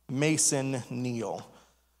Mason Neal.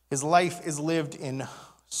 His life is lived in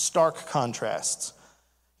stark contrasts.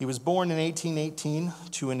 He was born in 1818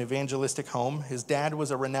 to an evangelistic home. His dad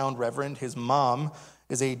was a renowned reverend. His mom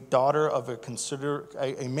is a daughter of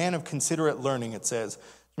a man of considerate learning, it says.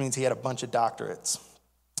 Which means he had a bunch of doctorates.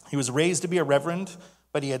 He was raised to be a reverend,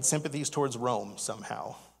 but he had sympathies towards Rome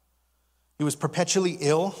somehow. He was perpetually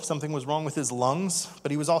ill. Something was wrong with his lungs, but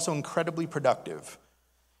he was also incredibly productive.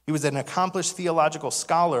 He was an accomplished theological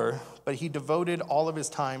scholar, but he devoted all of his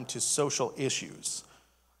time to social issues.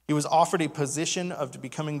 He was offered a position of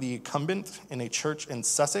becoming the incumbent in a church in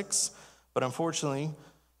Sussex, but unfortunately,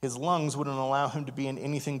 his lungs wouldn't allow him to be in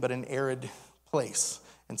anything but an arid place,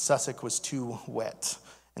 and Sussex was too wet.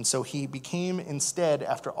 And so he became instead,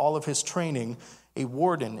 after all of his training, a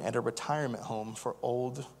warden at a retirement home for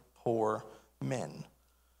old, poor men.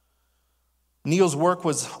 Neal's work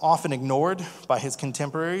was often ignored by his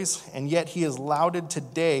contemporaries, and yet he is lauded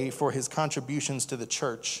today for his contributions to the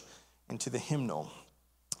church and to the hymnal.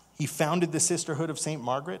 He founded the Sisterhood of St.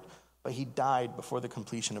 Margaret, but he died before the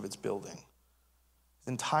completion of its building. His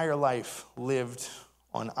entire life lived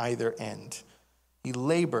on either end. He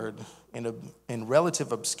labored in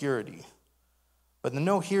relative obscurity. But the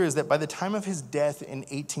note here is that by the time of his death in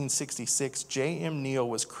 1866, J.M. Neal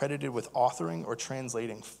was credited with authoring or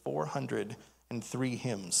translating 403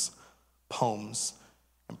 hymns, poems,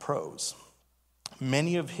 and prose.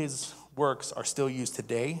 Many of his works are still used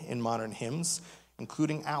today in modern hymns,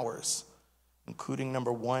 including ours, including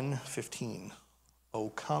number 115, O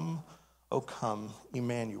come,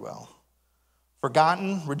 Emmanuel.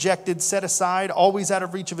 Forgotten, rejected, set aside, always out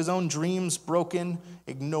of reach of his own dreams, broken,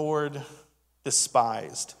 ignored,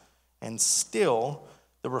 despised, and still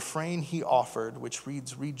the refrain he offered, which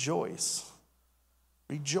reads, rejoice,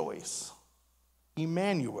 rejoice,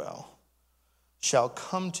 Emmanuel shall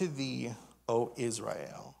come to thee, O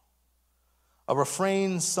Israel. A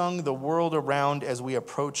refrain sung the world around as we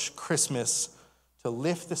approach Christmas to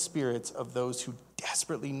lift the spirits of those who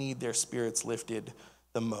desperately need their spirits lifted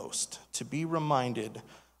the most, to be reminded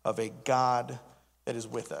of a God that is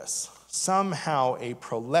with us, somehow a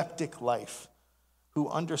proleptic life, who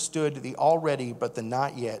understood the already but the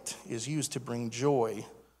not yet, is used to bring joy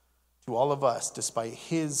to all of us despite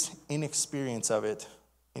his inexperience of it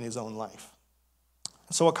in his own life.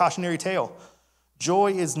 So a cautionary tale.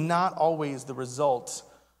 Joy is not always the result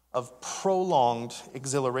of prolonged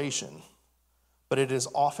exhilaration, but it is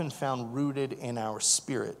often found rooted in our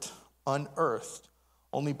spirit, unearthed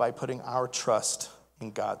only by putting our trust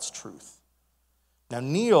in God's truth. Now,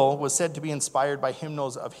 Neil was said to be inspired by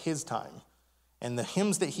hymnals of his time, and the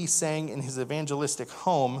hymns that he sang in his evangelistic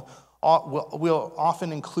home will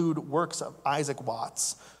often include works of Isaac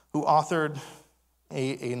Watts, who authored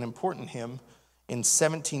an important hymn in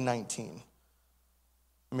 1719.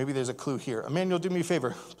 Maybe there's a clue here. Emmanuel, do me a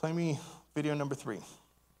favor. Play me video number 3.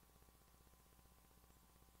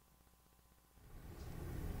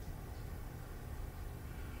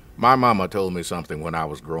 My mama told me something when I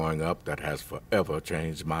was growing up that has forever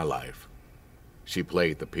changed my life. She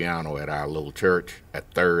played the piano at our little church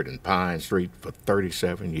at 3rd and Pine Street for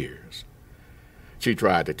 37 years. She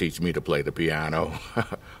tried to teach me to play the piano,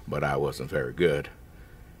 but I wasn't very good.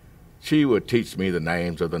 She would teach me the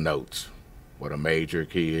names of the notes, what a major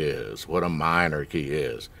key is, what a minor key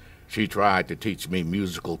is. She tried to teach me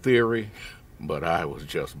musical theory, but I was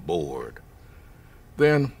just bored.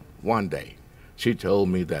 Then, one day, she told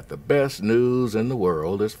me that the best news in the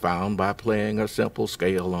world is found by playing a simple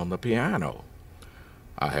scale on the piano.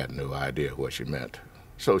 I had no idea what she meant,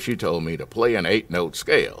 so she told me to play an 8-note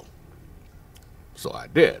scale. So I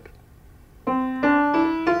did.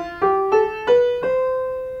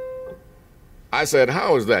 I said,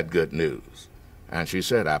 "How is that good news?" And she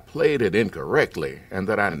said I played it incorrectly and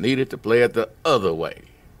that I needed to play it the other way.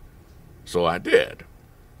 So I did.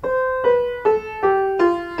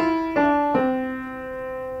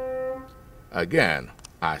 Again,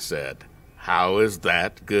 I said, "How is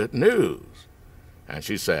that good news?" And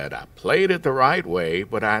she said I played it the right way,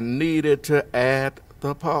 but I needed to add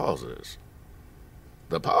the pauses.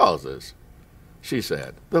 The pauses? She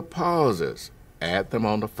said, "The pauses. Add them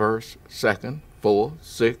on the 1st, 2nd, 4th,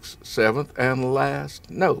 6th, 7th, and last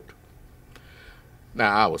note."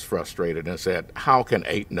 Now, I was frustrated and said, "How can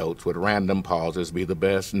 8 notes with random pauses be the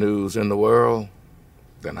best news in the world?"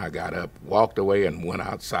 Then I got up, walked away, and went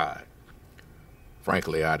outside.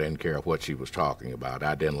 Frankly, I didn't care what she was talking about.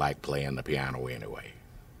 I didn't like playing the piano anyway.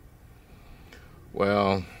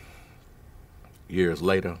 Well, years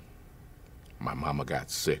later, my mama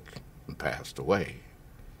got sick and passed away.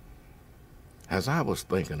 As I was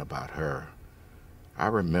thinking about her, I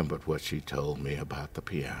remembered what she told me about the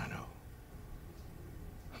piano.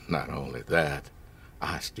 Not only that,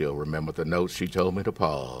 I still remember the notes she told me to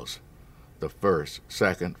pause. The 1st,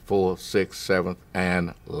 2nd, 4th, 6th, 7th,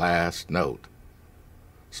 and last note.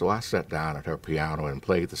 So I sat down at her piano and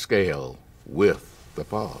played the scale with the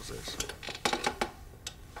pauses.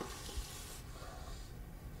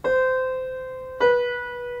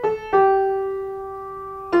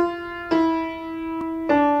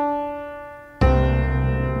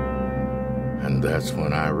 And that's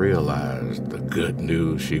when I realized the good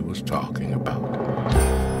news she was talking about.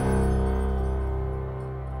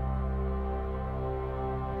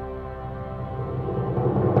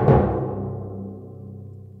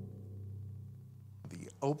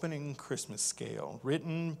 Opening Christmas Scale,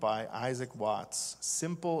 written by Isaac Watts,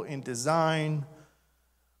 simple in design,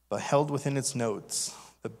 but held within its notes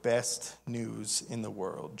the best news in the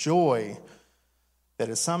world. Joy that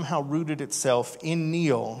has somehow rooted itself in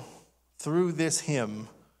Neil through this hymn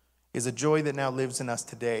is a joy that now lives in us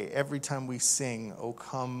today every time we sing, O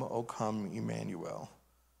come, Emmanuel.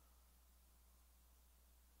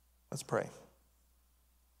 Let's pray.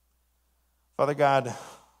 Father God,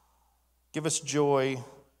 give us joy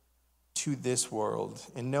to this world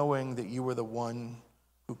in knowing that you are the one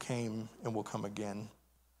who came and will come again.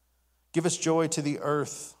 Give us joy to the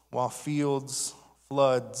earth while fields,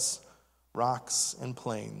 floods, rocks, and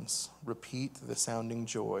plains repeat the sounding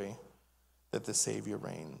joy that the Savior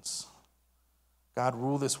reigns. God,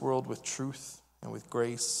 rule this world with truth and with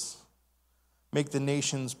grace. Make the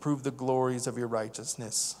nations prove the glories of your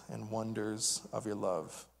righteousness and wonders of your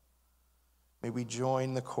love. May we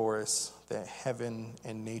join the chorus that heaven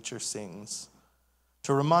and nature sings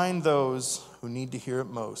to remind those who need to hear it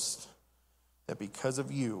most that because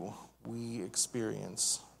of you, we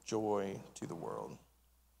experience joy to the world.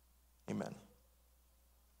 Amen.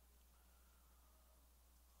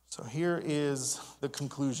 So here is the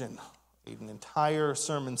conclusion, an entire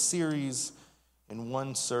sermon series in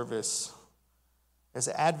one service. As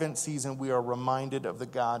Advent season, we are reminded of the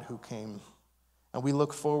God who came. And we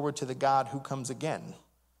look forward to the God who comes again.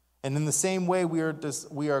 And in the same way, we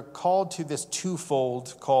are called to this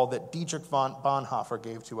twofold call that Dietrich Bonhoeffer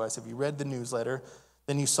gave to us. If you read the newsletter,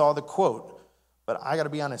 then you saw the quote. But I got to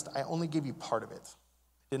be honest, I only gave you part of it.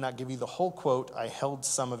 I did not give you the whole quote. I held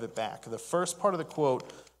some of it back. The first part of the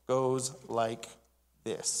quote goes like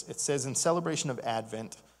this. It says, the celebration of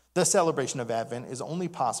Advent is only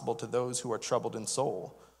possible to those who are troubled in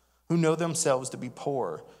soul, who know themselves to be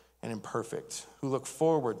poor and imperfect, who look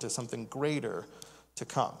forward to something greater, to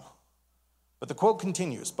come. But the quote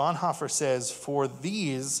continues. Bonhoeffer says, "For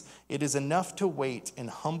these it is enough to wait in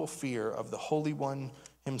humble fear of the Holy One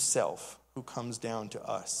himself who comes down to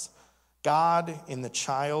us." God in the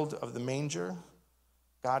child of the manger,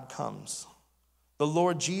 God comes. The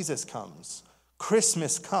Lord Jesus comes.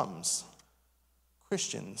 Christmas comes.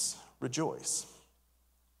 Christians rejoice.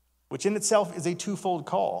 Which in itself is a twofold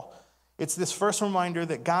call. It's this first reminder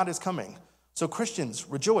that God is coming. So Christians,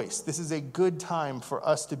 rejoice. This is a good time for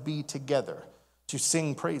us to be together, to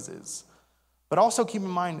sing praises. But also keep in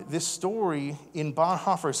mind, this story in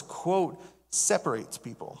Bonhoeffer's quote separates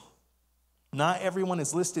people. Not everyone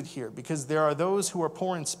is listed here because there are those who are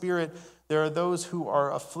poor in spirit, there are those who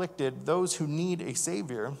are afflicted, those who need a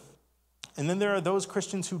Savior, and then there are those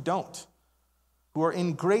Christians who don't, who are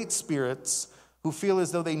in great spirits, who feel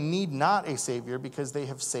as though they need not a Savior because they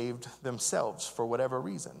have saved themselves for whatever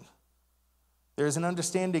reason. There is an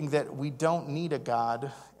understanding that we don't need a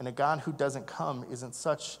God, and a God who doesn't come isn't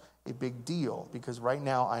such a big deal because right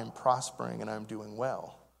now I am prospering and I'm doing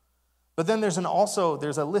well. But then there's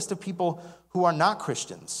a list of people who are not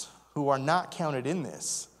Christians, who are not counted in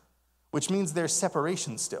this, which means there's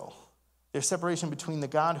separation still. There's separation between the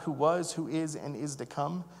God who was, who is, and is to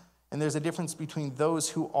come, and there's a difference between those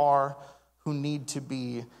who are, who need to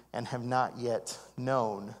be, and have not yet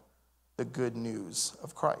known the good news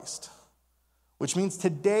of Christ. Which means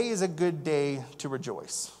today is a good day to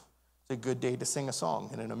rejoice. It's a good day to sing a song.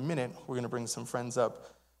 And in a minute, we're going to bring some friends up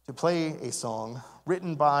to play a song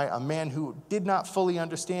written by a man who did not fully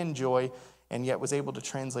understand joy and yet was able to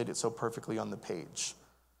translate it so perfectly on the page.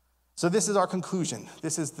 So this is our conclusion.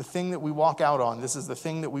 This is the thing that we walk out on. This is the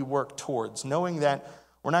thing that we work towards, knowing that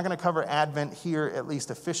we're not going to cover Advent here, at least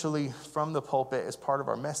officially from the pulpit as part of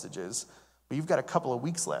our messages, but you've got a couple of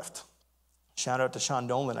weeks left. Shout out to Sean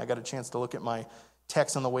Nolan. I got a chance to look at my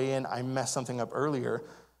text on the way in. I messed something up earlier.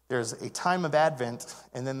 There's a time of Advent,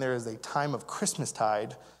 and then there is a time of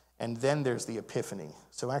Christmastide, and then there's the Epiphany.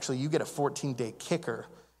 So actually, you get a 14-day kicker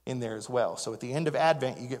in there as well. So at the end of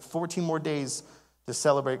Advent, you get 14 more days to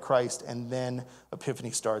celebrate Christ, and then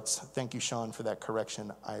Epiphany starts. Thank you, Sean, for that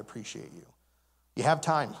correction. I appreciate you. You have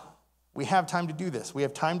time. We have time to do this. We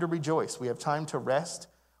have time to rejoice. We have time to rest.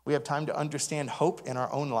 We have time to understand hope in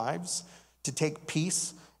our own lives, to take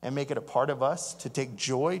peace and make it a part of us, to take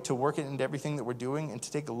joy, to work it into everything that we're doing, and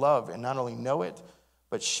to take love and not only know it,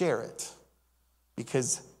 but share it.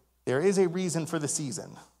 Because there is a reason for the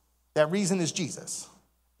season. That reason is Jesus.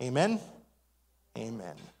 Amen?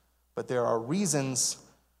 Amen. But there are reasons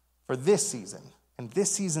for this season, and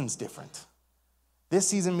this season's different. This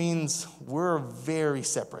season means we're very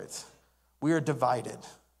separate. We are divided.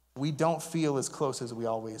 We don't feel as close as we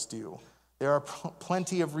always do. There are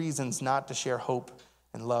plenty of reasons not to share hope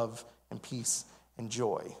and love and peace and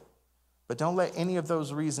joy. But don't let any of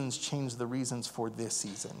those reasons change the reasons for this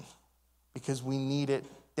season, because we need it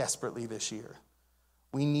desperately this year.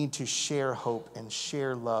 We need to share hope and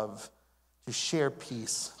share love, to share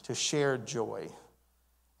peace, to share joy.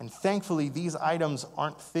 And thankfully, these items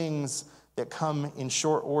aren't things that come in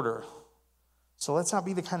short order. So let's not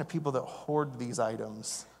be the kind of people that hoard these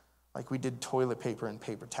items like we did toilet paper and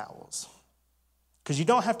paper towels. Because you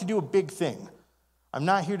don't have to do a big thing. I'm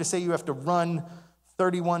not here to say you have to run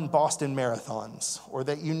 31 Boston marathons or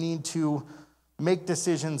that you need to make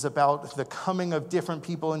decisions about the coming of different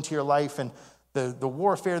people into your life and the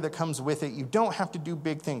warfare that comes with it. You don't have to do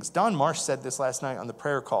big things. Don Marsh said this last night on the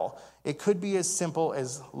prayer call. It could be as simple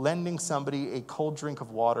as lending somebody a cold drink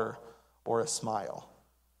of water or a smile.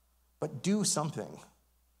 But do something.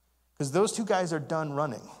 Because those two guys are done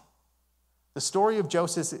running. The story of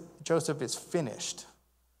Joseph is finished,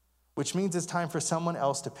 which means it's time for someone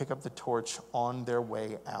else to pick up the torch on their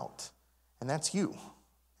way out. And that's you, and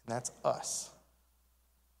that's us.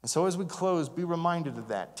 And so as we close, be reminded of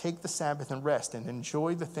that. Take the Sabbath and rest and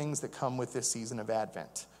enjoy the things that come with this season of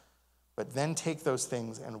Advent. But then take those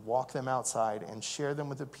things and walk them outside and share them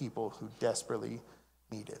with the people who desperately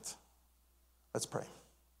need it. Let's pray.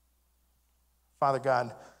 Father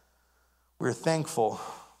God, we're thankful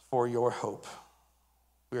for your hope.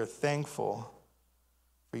 We are thankful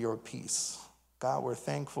for your peace. God, we're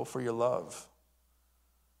thankful for your love.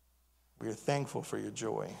 We are thankful for your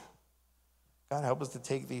joy. God, help us to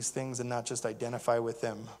take these things and not just identify with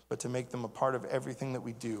them, but to make them a part of everything that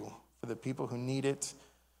we do for the people who need it,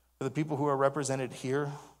 for the people who are represented here,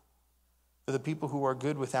 for the people who are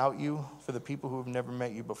good without you, for the people who have never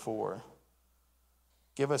met you before.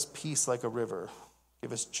 Give us peace like a river.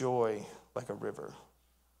 Give us joy like a river.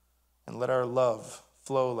 And let our love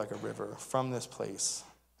flow like a river from this place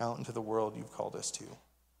out into the world you've called us to.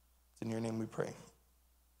 It's in your name we pray.